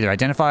you either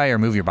identify or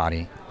move your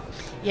body.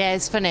 Yeah,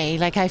 it's funny.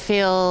 Like, I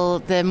feel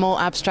the more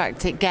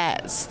abstract it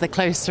gets, the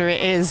closer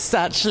it is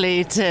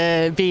actually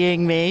to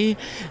being me.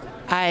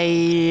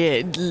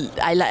 I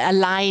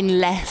align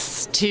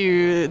less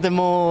to the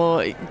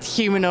more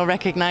human or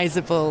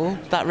recognizable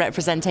that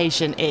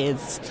representation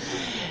is,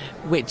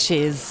 which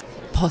is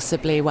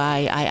possibly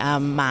why I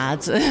am mad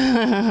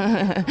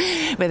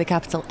with a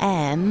capital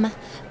M.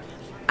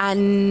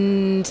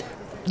 And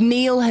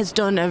Neil has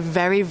done a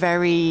very,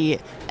 very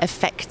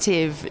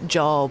effective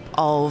job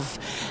of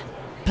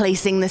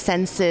placing the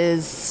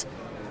sensors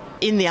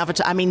in the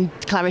avatar. I mean,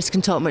 Clarice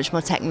can talk much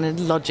more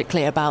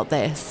technologically about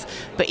this,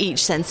 but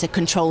each sensor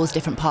controls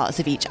different parts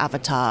of each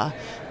avatar.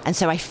 And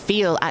so I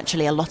feel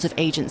actually a lot of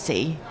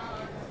agency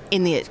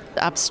in the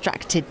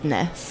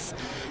abstractedness.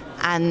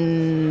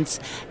 And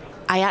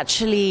I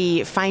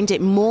actually find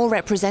it more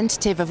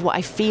representative of what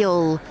I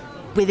feel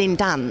within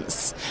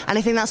dance. And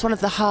I think that's one of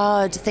the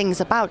hard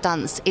things about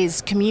dance,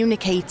 is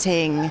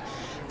communicating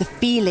the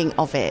feeling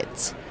of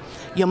it.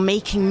 You're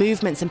making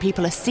movements and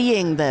people are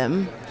seeing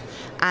them.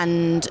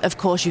 And of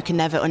course, you can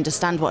never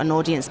understand what an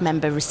audience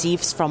member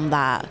receives from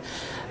that.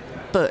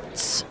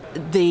 But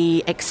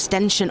the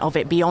extension of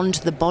it beyond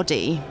the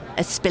body,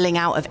 a spilling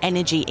out of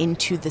energy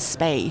into the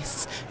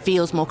space,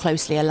 feels more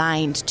closely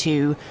aligned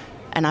to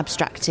an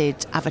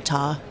abstracted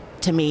avatar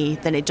to me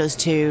than it does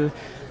to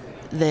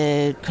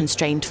the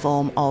constrained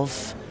form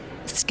of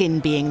skin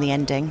being the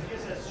ending.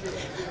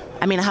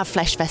 I mean, I have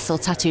flesh vessel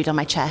tattooed on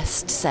my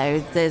chest,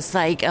 so there's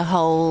like a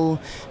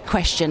whole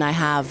question I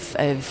have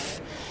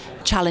of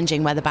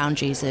challenging where the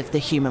boundaries of the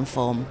human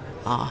form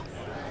are.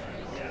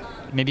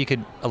 Maybe you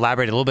could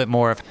elaborate a little bit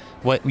more of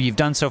what you've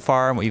done so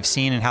far and what you've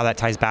seen and how that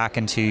ties back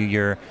into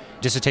your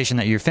dissertation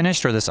that you're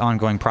finished, or this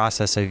ongoing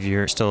process of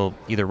you're still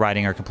either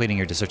writing or completing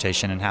your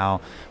dissertation, and how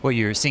what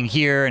you're seeing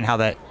here and how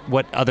that,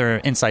 what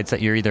other insights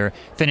that you're either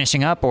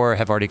finishing up or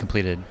have already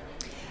completed.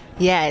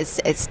 Yeah,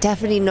 it's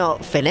definitely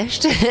not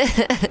finished.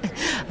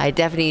 I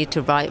definitely need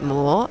to write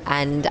more.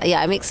 And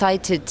yeah, I'm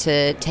excited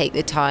to take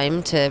the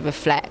time to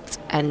reflect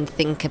and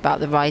think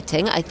about the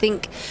writing. I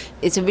think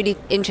it's a really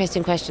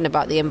interesting question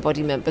about the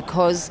embodiment,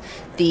 because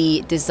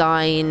the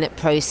design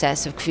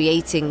process of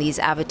creating these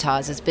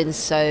avatars has been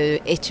so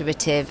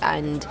iterative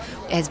and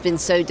has been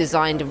so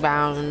designed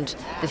around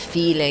the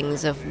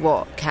feelings of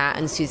what Kat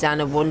and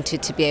Susanna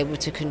wanted to be able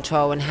to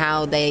control, and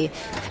how they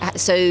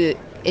so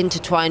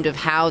intertwined with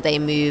how they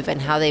move and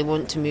how they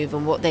want to move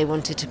and what they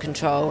wanted to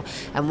control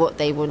and what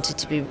they wanted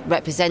to be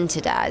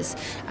represented as.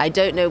 I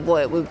don't know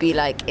what it would be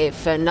like if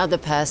for another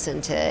person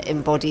to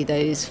embody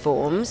those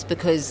forms,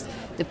 because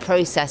the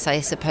process, I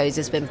suppose,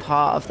 has been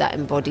part of that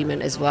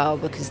embodiment as well,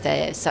 because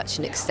they're such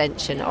an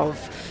extension of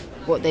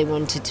what they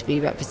wanted to be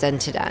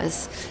represented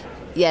as.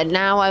 Yeah,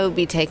 now I will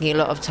be taking a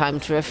lot of time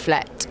to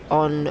reflect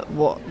on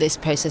what this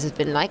process has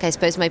been like. I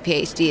suppose my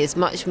PhD is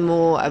much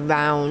more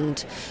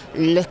around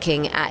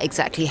looking at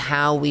exactly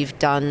how we've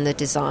done the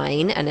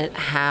design and at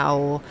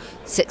how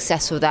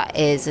successful that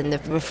is, and the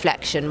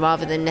reflection,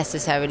 rather than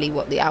necessarily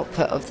what the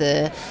output of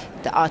the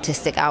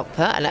artistic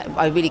output. And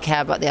I really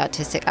care about the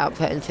artistic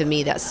output, and for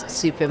me that's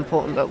super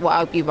important. But what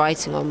I'll be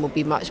writing on will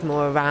be much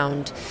more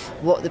around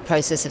what the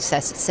process of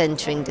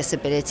centering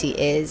disability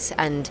is,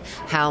 and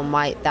how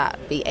might that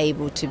be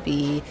able to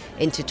be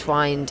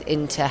intertwined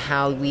into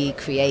how we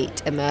create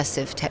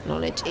immersive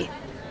technology.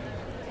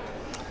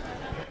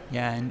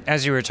 Yeah, and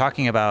as you were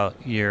talking about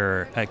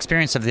your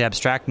experience of the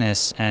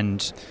abstractness,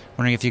 and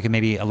wondering if you could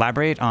maybe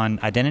elaborate on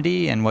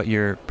identity and what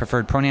your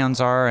preferred pronouns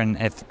are, and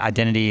if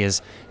identity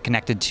is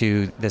connected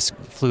to this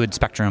fluid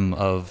spectrum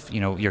of,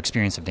 your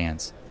experience of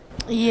dance.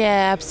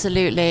 Yeah,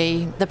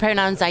 absolutely. The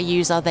pronouns I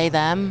use are they,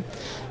 them.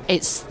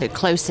 It's the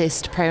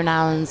closest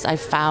pronouns I've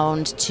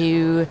found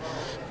to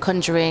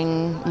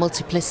conjuring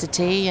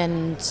multiplicity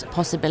and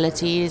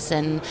possibilities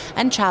and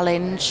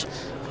challenge.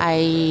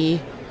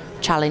 I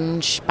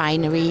challenge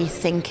binary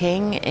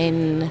thinking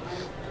in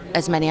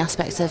as many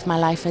aspects of my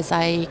life as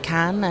I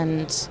can,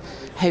 and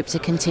hope to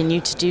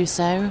continue to do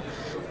so.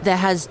 There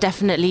has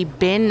definitely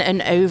been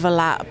an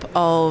overlap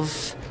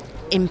of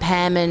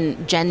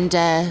impairment,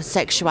 gender,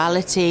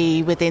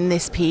 sexuality within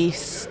this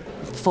piece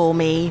for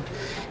me.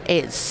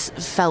 it's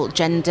felt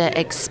gender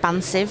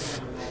expansive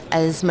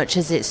as much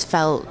as it's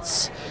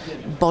felt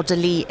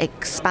bodily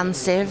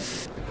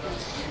expansive.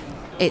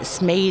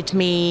 It's made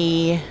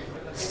me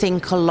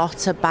think a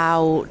lot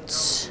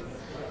about,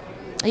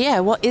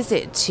 what is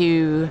it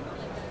to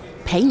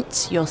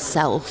paint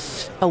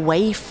yourself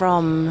away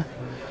from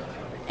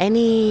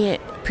any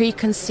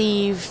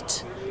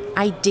preconceived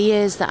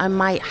ideas that I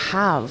might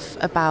have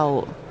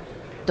about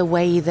the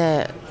way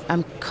that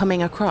I'm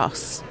coming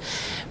across.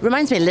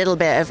 Reminds me a little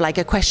bit of like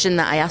a question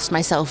that I asked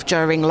myself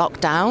during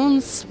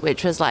lockdowns,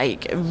 which was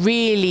like,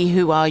 really,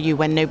 who are you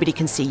when nobody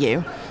can see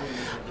you?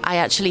 I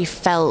actually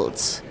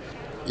felt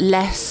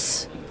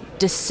less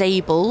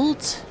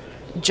disabled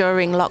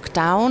during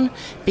lockdown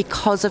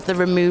because of the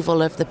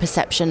removal of the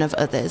perception of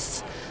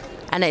others.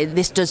 And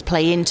this does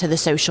play into the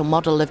social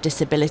model of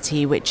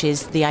disability, which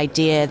is the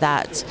idea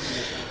that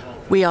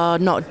we are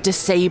not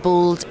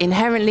disabled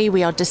inherently,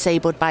 we are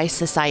disabled by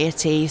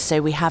society.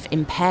 So we have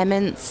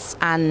impairments,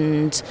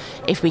 and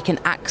if we can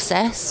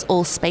access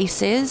all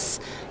spaces,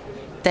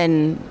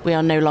 then we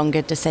are no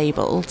longer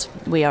disabled.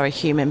 We are a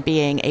human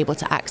being able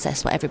to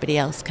access what everybody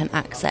else can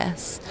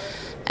access.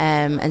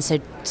 And so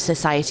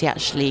society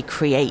actually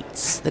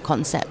creates the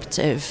concept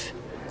of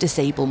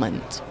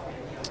disablement.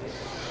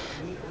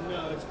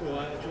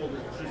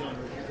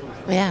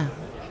 Yeah.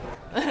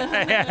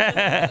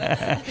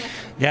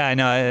 Yeah, I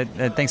know.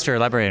 Thanks for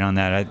elaborating on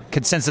that. I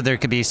could sense that there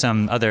could be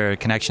some other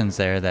connections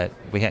there that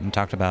we hadn't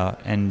talked about.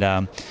 And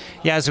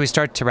as we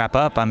start to wrap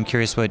up, I'm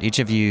curious what each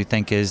of you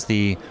think is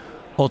the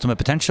ultimate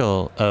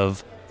potential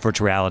of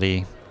virtual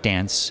reality,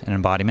 dance, and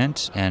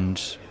embodiment, and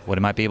what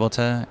it might be able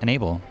to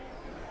enable.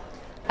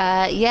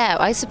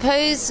 I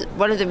suppose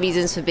one of the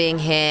reasons for being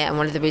here and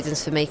one of the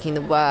reasons for making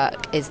the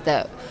work is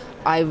that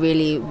I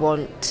really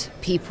want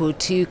people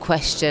to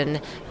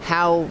question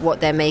how what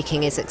they're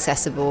making is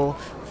accessible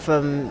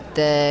from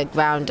the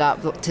ground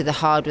up to the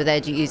hardware they're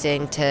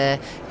using to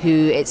who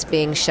it's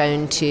being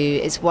shown to.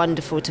 It's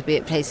wonderful to be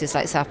at places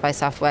like South by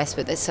Southwest,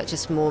 but there's such a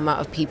small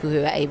amount of people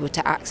who are able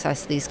to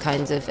access these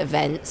kinds of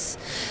events,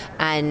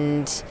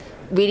 and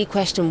really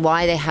question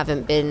why they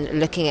haven't been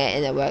looking at it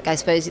in their work. I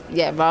suppose,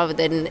 rather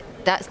than,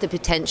 that's the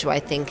potential, I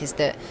think, is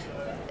that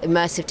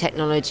immersive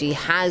technology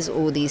has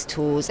all these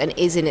tools and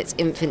is in its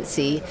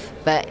infancy,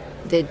 but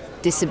the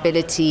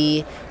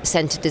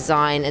disability-centered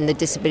design and the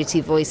disability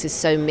voice is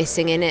so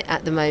missing in it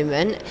at the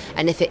moment.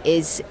 And if it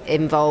is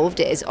involved,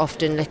 it is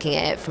often looking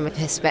at it from a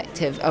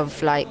perspective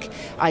of like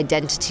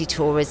identity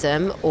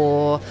tourism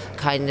or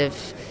kind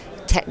of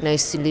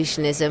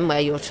techno-solutionism,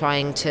 where you're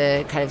trying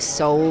to kind of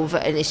solve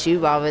an issue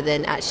rather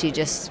than actually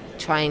just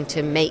trying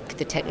to make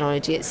the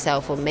technology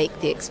itself or make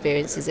the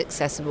experiences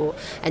accessible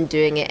and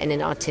doing it in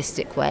an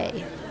artistic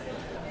way.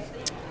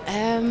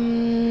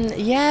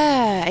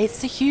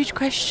 It's a huge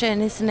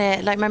question, isn't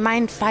it? Like, my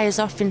mind fires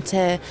off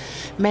into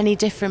many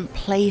different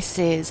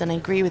places, and I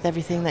agree with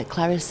everything that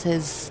Clarice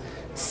has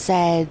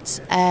said.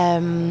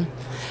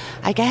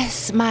 I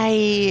guess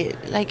my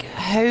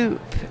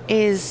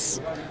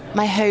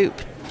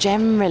hope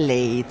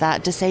generally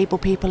that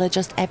disabled people are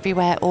just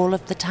everywhere all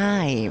of the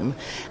time,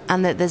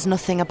 and that there's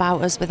nothing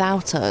about us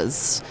without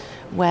us.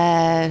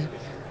 We're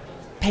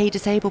pay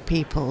disabled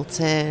people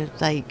to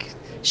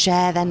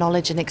share their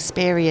knowledge and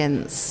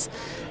experience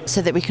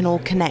so that we can all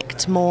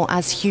connect more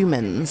as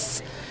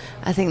humans.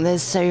 I think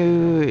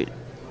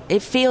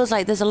it feels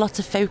like there's a lot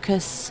of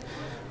focus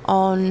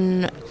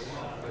on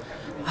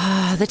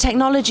the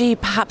technology,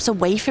 perhaps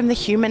away from the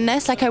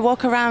humanness. Like, I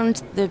walk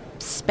around the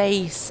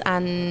space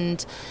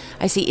and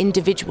I see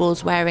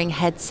individuals wearing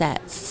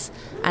headsets,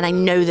 and I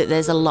know that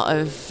there's a lot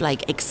of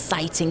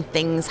exciting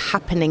things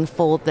happening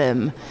for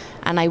them,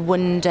 and I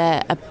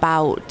wonder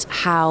about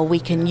how we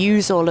can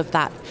use all of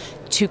that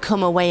to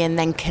come away and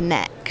then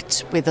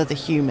connect with other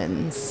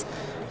humans.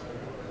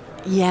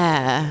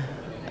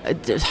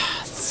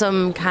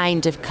 Some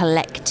kind of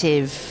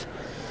collective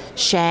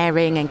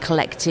sharing and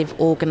collective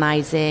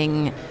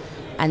organising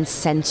and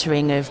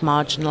centering of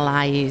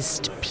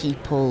marginalised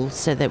people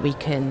so that we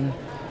can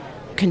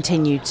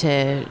continue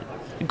to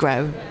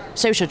grow.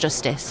 Social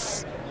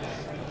justice,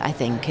 I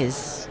think,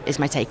 is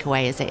my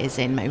takeaway, as it is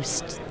in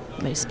most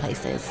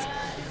places.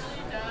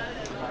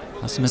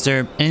 Awesome. Is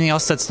there anything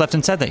else that's left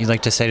unsaid that you'd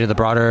like to say to the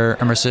broader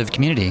immersive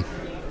community?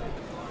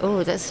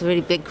 Oh, that's a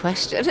really big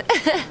question.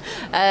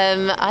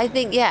 I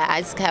think,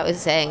 as Kat was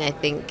saying, I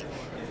think,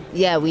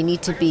 we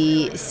need to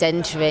be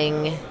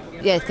centering,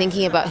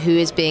 thinking about who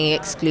is being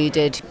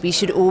excluded. We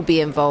should all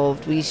be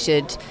involved.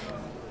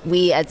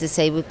 We as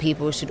disabled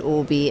people should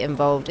all be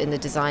involved in the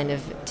design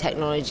of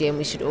technology, and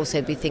we should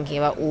also be thinking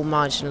about all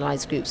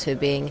marginalised groups who are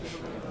being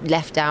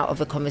left out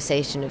of a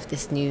conversation of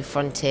this new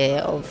frontier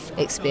of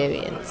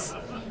experience.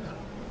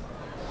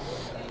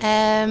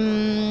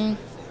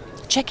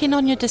 Check in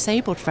on your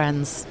disabled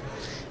friends.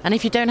 And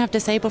if you don't have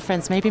disabled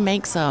friends, maybe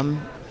make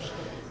some.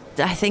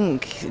 I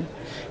think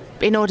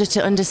in order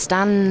to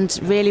understand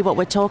really what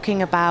we're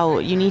talking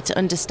about, you need to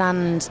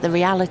understand the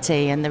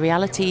reality, and the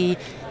reality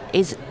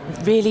is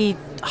really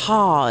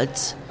hard.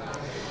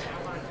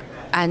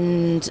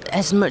 And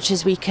as much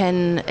as we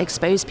can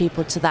expose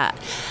people to that,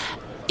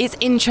 it's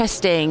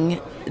interesting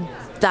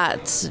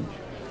that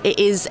it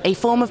is a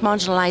form of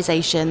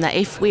marginalisation that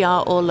if we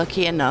are all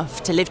lucky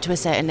enough to live to a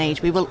certain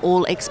age, we will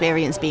all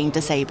experience being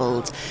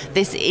disabled.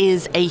 This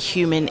is a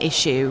human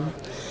issue.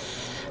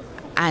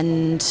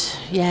 And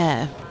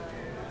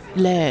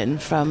learn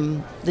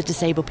from the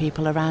disabled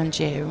people around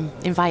you.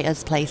 Invite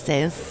us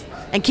places.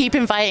 And keep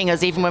inviting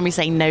us even when we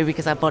say no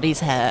because our bodies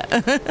hurt.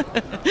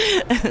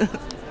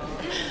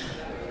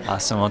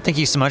 Awesome. Well, thank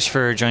you so much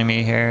for joining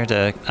me here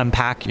to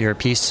unpack your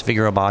piece,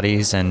 Figural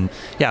Bodies, and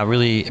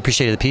really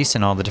appreciated the piece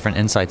and all the different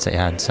insights that you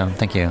had. So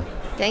thank you.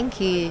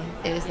 Thank you.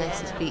 It was nice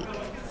to speak.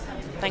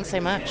 Thanks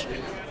so much.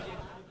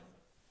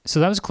 So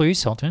that was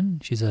Clarice Hilton.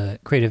 She's a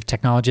creative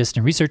technologist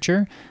and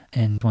researcher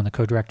and one of the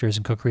co-directors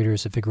and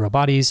co-creators of Figural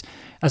Bodies,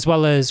 as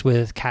well as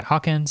with Kat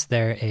Hawkins.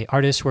 They're an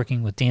artist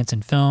working with dance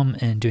and film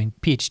and doing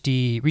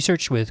PhD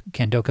research with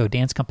Kandoko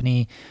Dance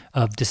Company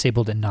of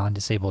disabled and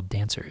non-disabled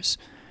dancers.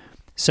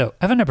 So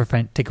I have a number of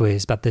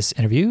takeaways about this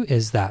interview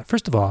is that,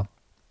 first of all,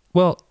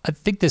 I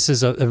think this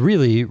is a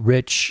really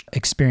rich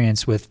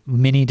experience with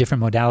many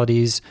different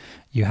modalities.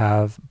 You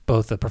have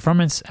both a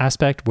performance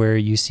aspect where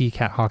you see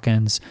Kat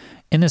Hawkins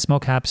in this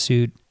mocap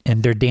suit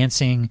and they're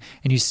dancing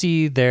and you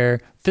see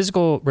their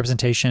physical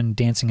representation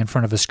dancing in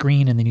front of a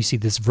screen, and then you see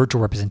this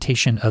virtual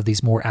representation of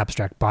these more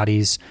abstract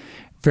bodies.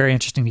 Very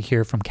interesting to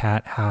hear from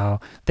Kat how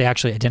they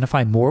actually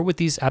identify more with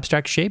these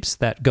abstract shapes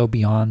that go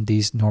beyond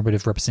these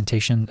normative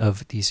representation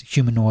of these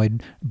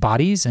humanoid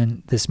bodies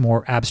and this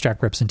more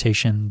abstract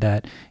representation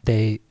that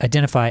they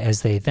identify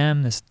as they,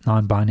 them, this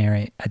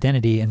non-binary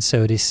identity. And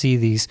so to see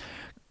these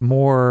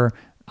more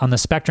on the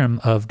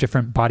spectrum of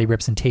different body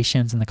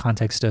representations in the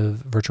context of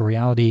virtual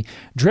reality,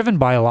 driven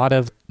by a lot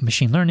of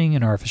machine learning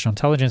and artificial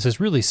intelligence, is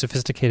really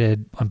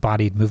sophisticated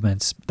embodied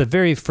movements. The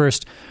very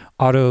first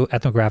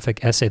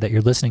autoethnographic essay that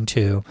you're listening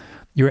to,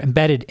 you're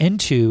embedded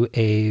into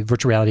a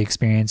virtual reality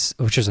experience,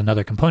 which is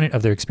another component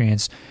of their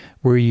experience,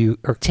 where you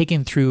are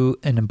taken through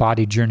an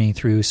embodied journey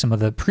through some of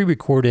the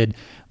pre-recorded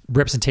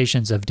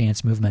representations of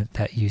dance movement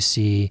that you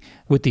see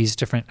with these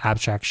different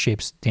abstract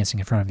shapes dancing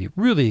in front of you.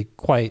 Really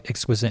quite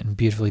exquisite and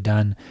beautifully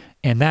done.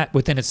 And that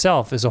within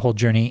itself is a whole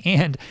journey.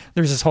 And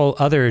there's this whole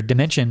other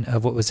dimension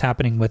of what was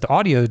happening with the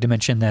audio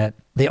dimension that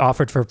they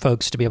offered for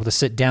folks to be able to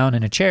sit down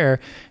in a chair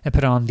and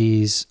put on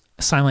these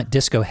silent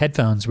disco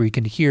headphones where you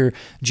can hear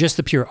just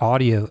the pure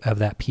audio of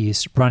that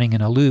piece running in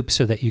a loop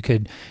so that you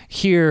could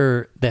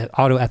hear the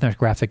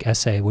autoethnographic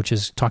essay, which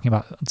is talking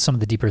about some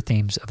of the deeper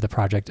themes of the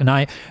project. And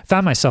I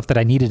found myself that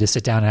I needed to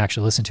sit down and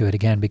actually listen to it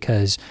again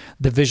because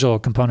the visual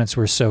components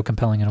were so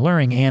compelling and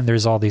alluring, and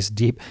there's all these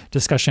deep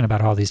discussion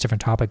about all these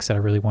different topics that I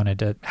really wanted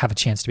to have a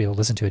chance to be able to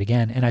listen to it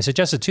again. And I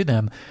suggested to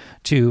them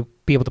to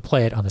be able to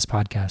play it on this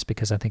podcast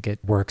because I think it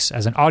works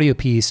as an audio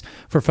piece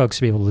for folks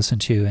to be able to listen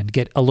to and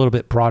get a little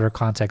bit broader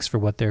context for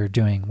what they're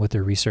doing with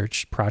their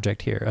research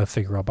project here of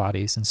Figural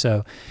Bodies. And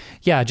so,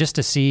 just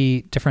to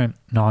see different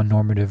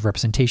non-normative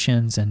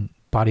representations and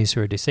bodies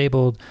who are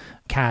disabled.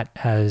 Kat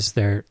has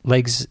their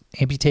legs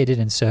amputated,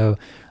 and so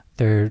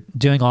they're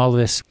doing all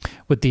this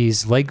with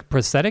these leg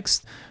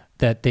prosthetics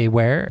that they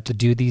wear to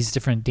do these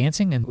different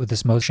dancing, and with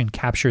this motion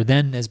capture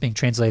then is being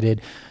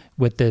translated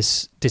with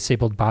this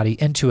disabled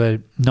body into a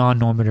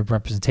non-normative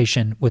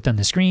representation within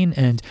the screen.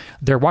 And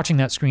they're watching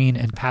that screen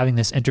and having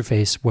this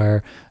interface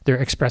where they're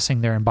expressing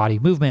their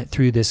embodied movement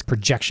through this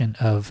projection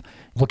of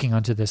looking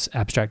onto this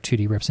abstract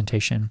 2D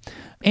representation.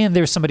 And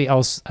there's somebody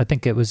else, I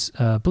think it was,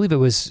 I believe it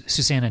was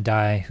Susanna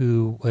Dye,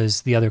 who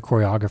was the other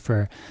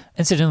choreographer.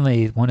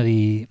 Incidentally, one of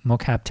the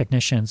mocap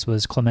technicians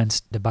was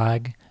Clemence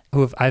Debag,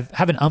 who I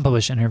have an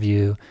unpublished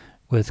interview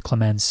with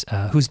Clemence,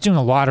 who's doing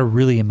a lot of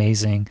really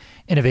amazing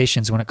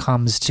innovations when it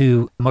comes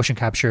to motion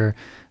capture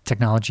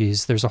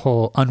technologies. There's a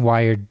whole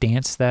unwired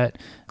dance that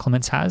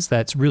Clemence has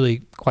that's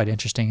really quite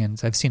interesting, and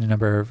I've seen a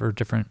number of her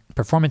different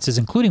performances,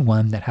 including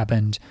one that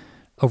happened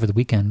over the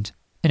weekend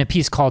in a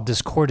piece called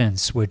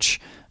Discordance, which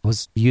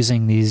was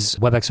using these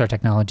WebXR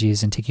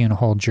technologies and taking on a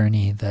whole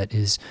journey that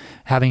is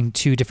having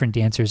two different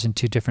dancers in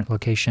two different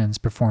locations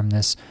perform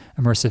this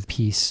immersive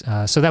piece.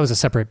 So that was a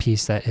separate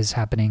piece that is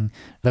happening.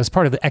 That was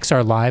part of the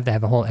XR Live. They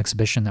have a whole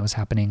exhibition that was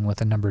happening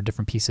with a number of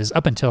different pieces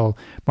up until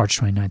March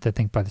 29th. I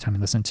think by the time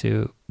you listen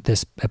to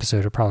this episode,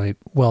 it'll probably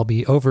well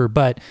be over.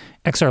 But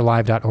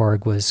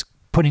xrlive.org was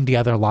putting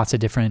together lots of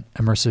different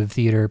immersive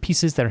theater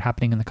pieces that are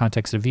happening in the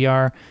context of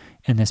VR.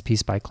 And this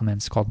piece by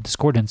Clemence called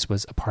Discordance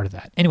was a part of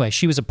that. Anyway,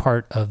 she was a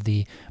part of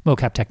the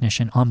mocap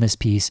technician on this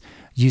piece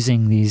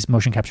using these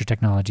motion capture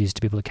technologies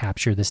to be able to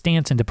capture this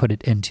dance and to put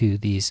it into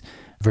these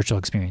virtual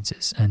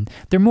experiences. And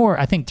they're more,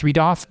 I think,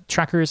 3DOF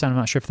trackers. I'm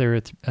not sure if they're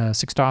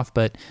 6DOF,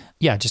 but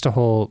yeah, just a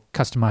whole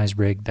customized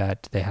rig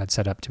that they had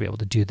set up to be able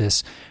to do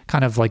this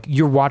kind of like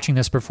you're watching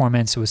this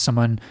performance with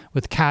someone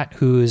with Kat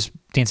who's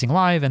dancing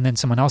live and then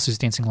someone else who's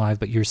dancing live,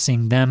 but you're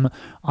seeing them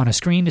on a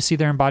screen to see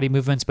their embodied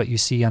movements, but you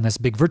see on this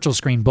big virtual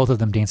screen both of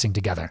them dancing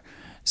together.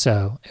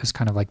 So it was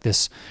kind of like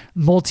this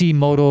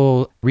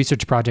multimodal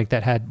research project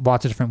that had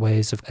lots of different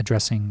ways of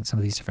addressing some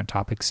of these different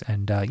topics.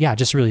 And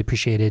just really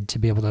appreciated to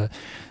be able to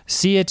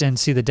see it and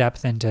see the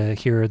depth and to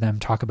hear them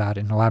talk about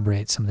and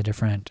elaborate some of the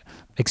different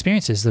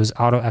experiences, those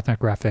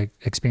autoethnographic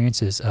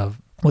experiences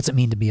of what's it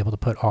mean to be able to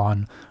put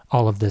on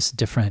all of this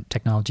different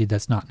technology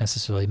that's not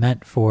necessarily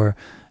meant for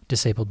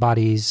disabled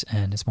bodies,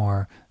 and it's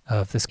more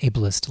of this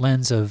ableist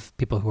lens of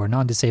people who are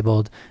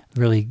non-disabled,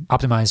 really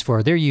optimized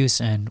for their use,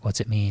 and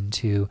what's it mean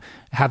to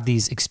have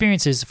these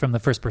experiences from the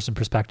first-person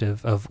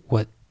perspective of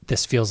what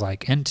this feels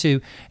like, and to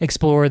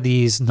explore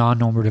these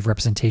non-normative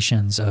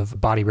representations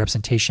of body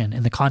representation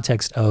in the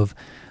context of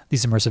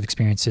these immersive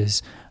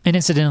experiences. And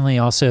incidentally,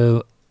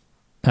 also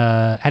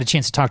had a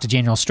chance to talk to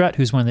Daniel Strutt,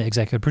 who's one of the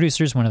executive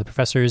producers, one of the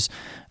professors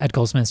at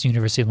Goldsmiths,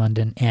 University of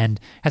London, and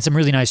had some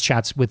really nice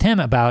chats with him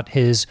about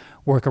his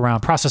work around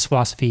process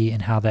philosophy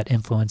and how that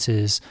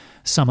influences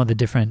some of the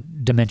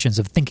different dimensions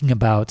of thinking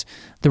about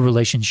the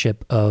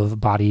relationship of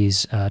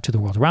bodies to the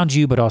world around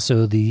you, but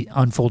also the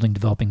unfolding,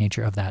 developing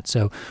nature of that.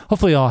 So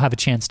hopefully I'll have a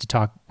chance to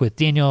talk with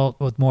Daniel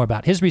with more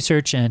about his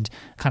research and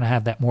kind of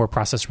have that more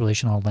process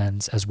relational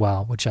lens as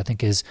well, which I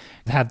think is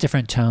have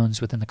different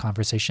tones within the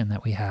conversation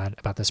that we had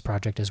about this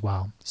project as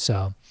well.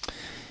 So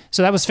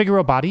that was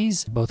Figural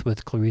Bodies, both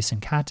with Clarice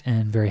and Kat,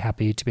 and very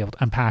happy to be able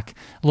to unpack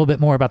a little bit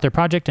more about their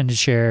project and to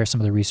share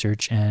some of the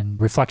research and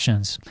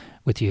reflections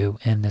with you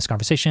in this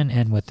conversation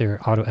and with their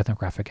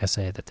autoethnographic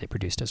essay that they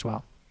produced as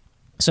well.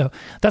 So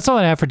that's all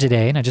I have for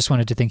today, and I just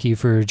wanted to thank you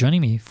for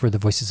joining me for the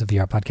Voices of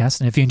VR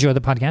podcast. And if you enjoy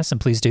the podcast, then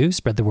please do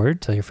spread the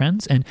word, tell your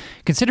friends, and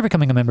consider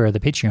becoming a member of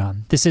the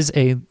Patreon. This is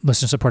a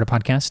listener-supported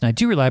podcast, and I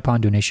do rely upon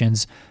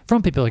donations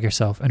from people like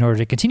yourself in order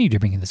to continue to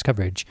bring you this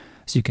coverage.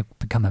 So you can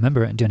become a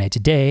member and donate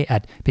today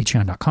at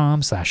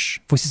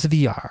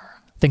patreon.com/voicesofvr.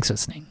 Thanks for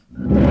listening.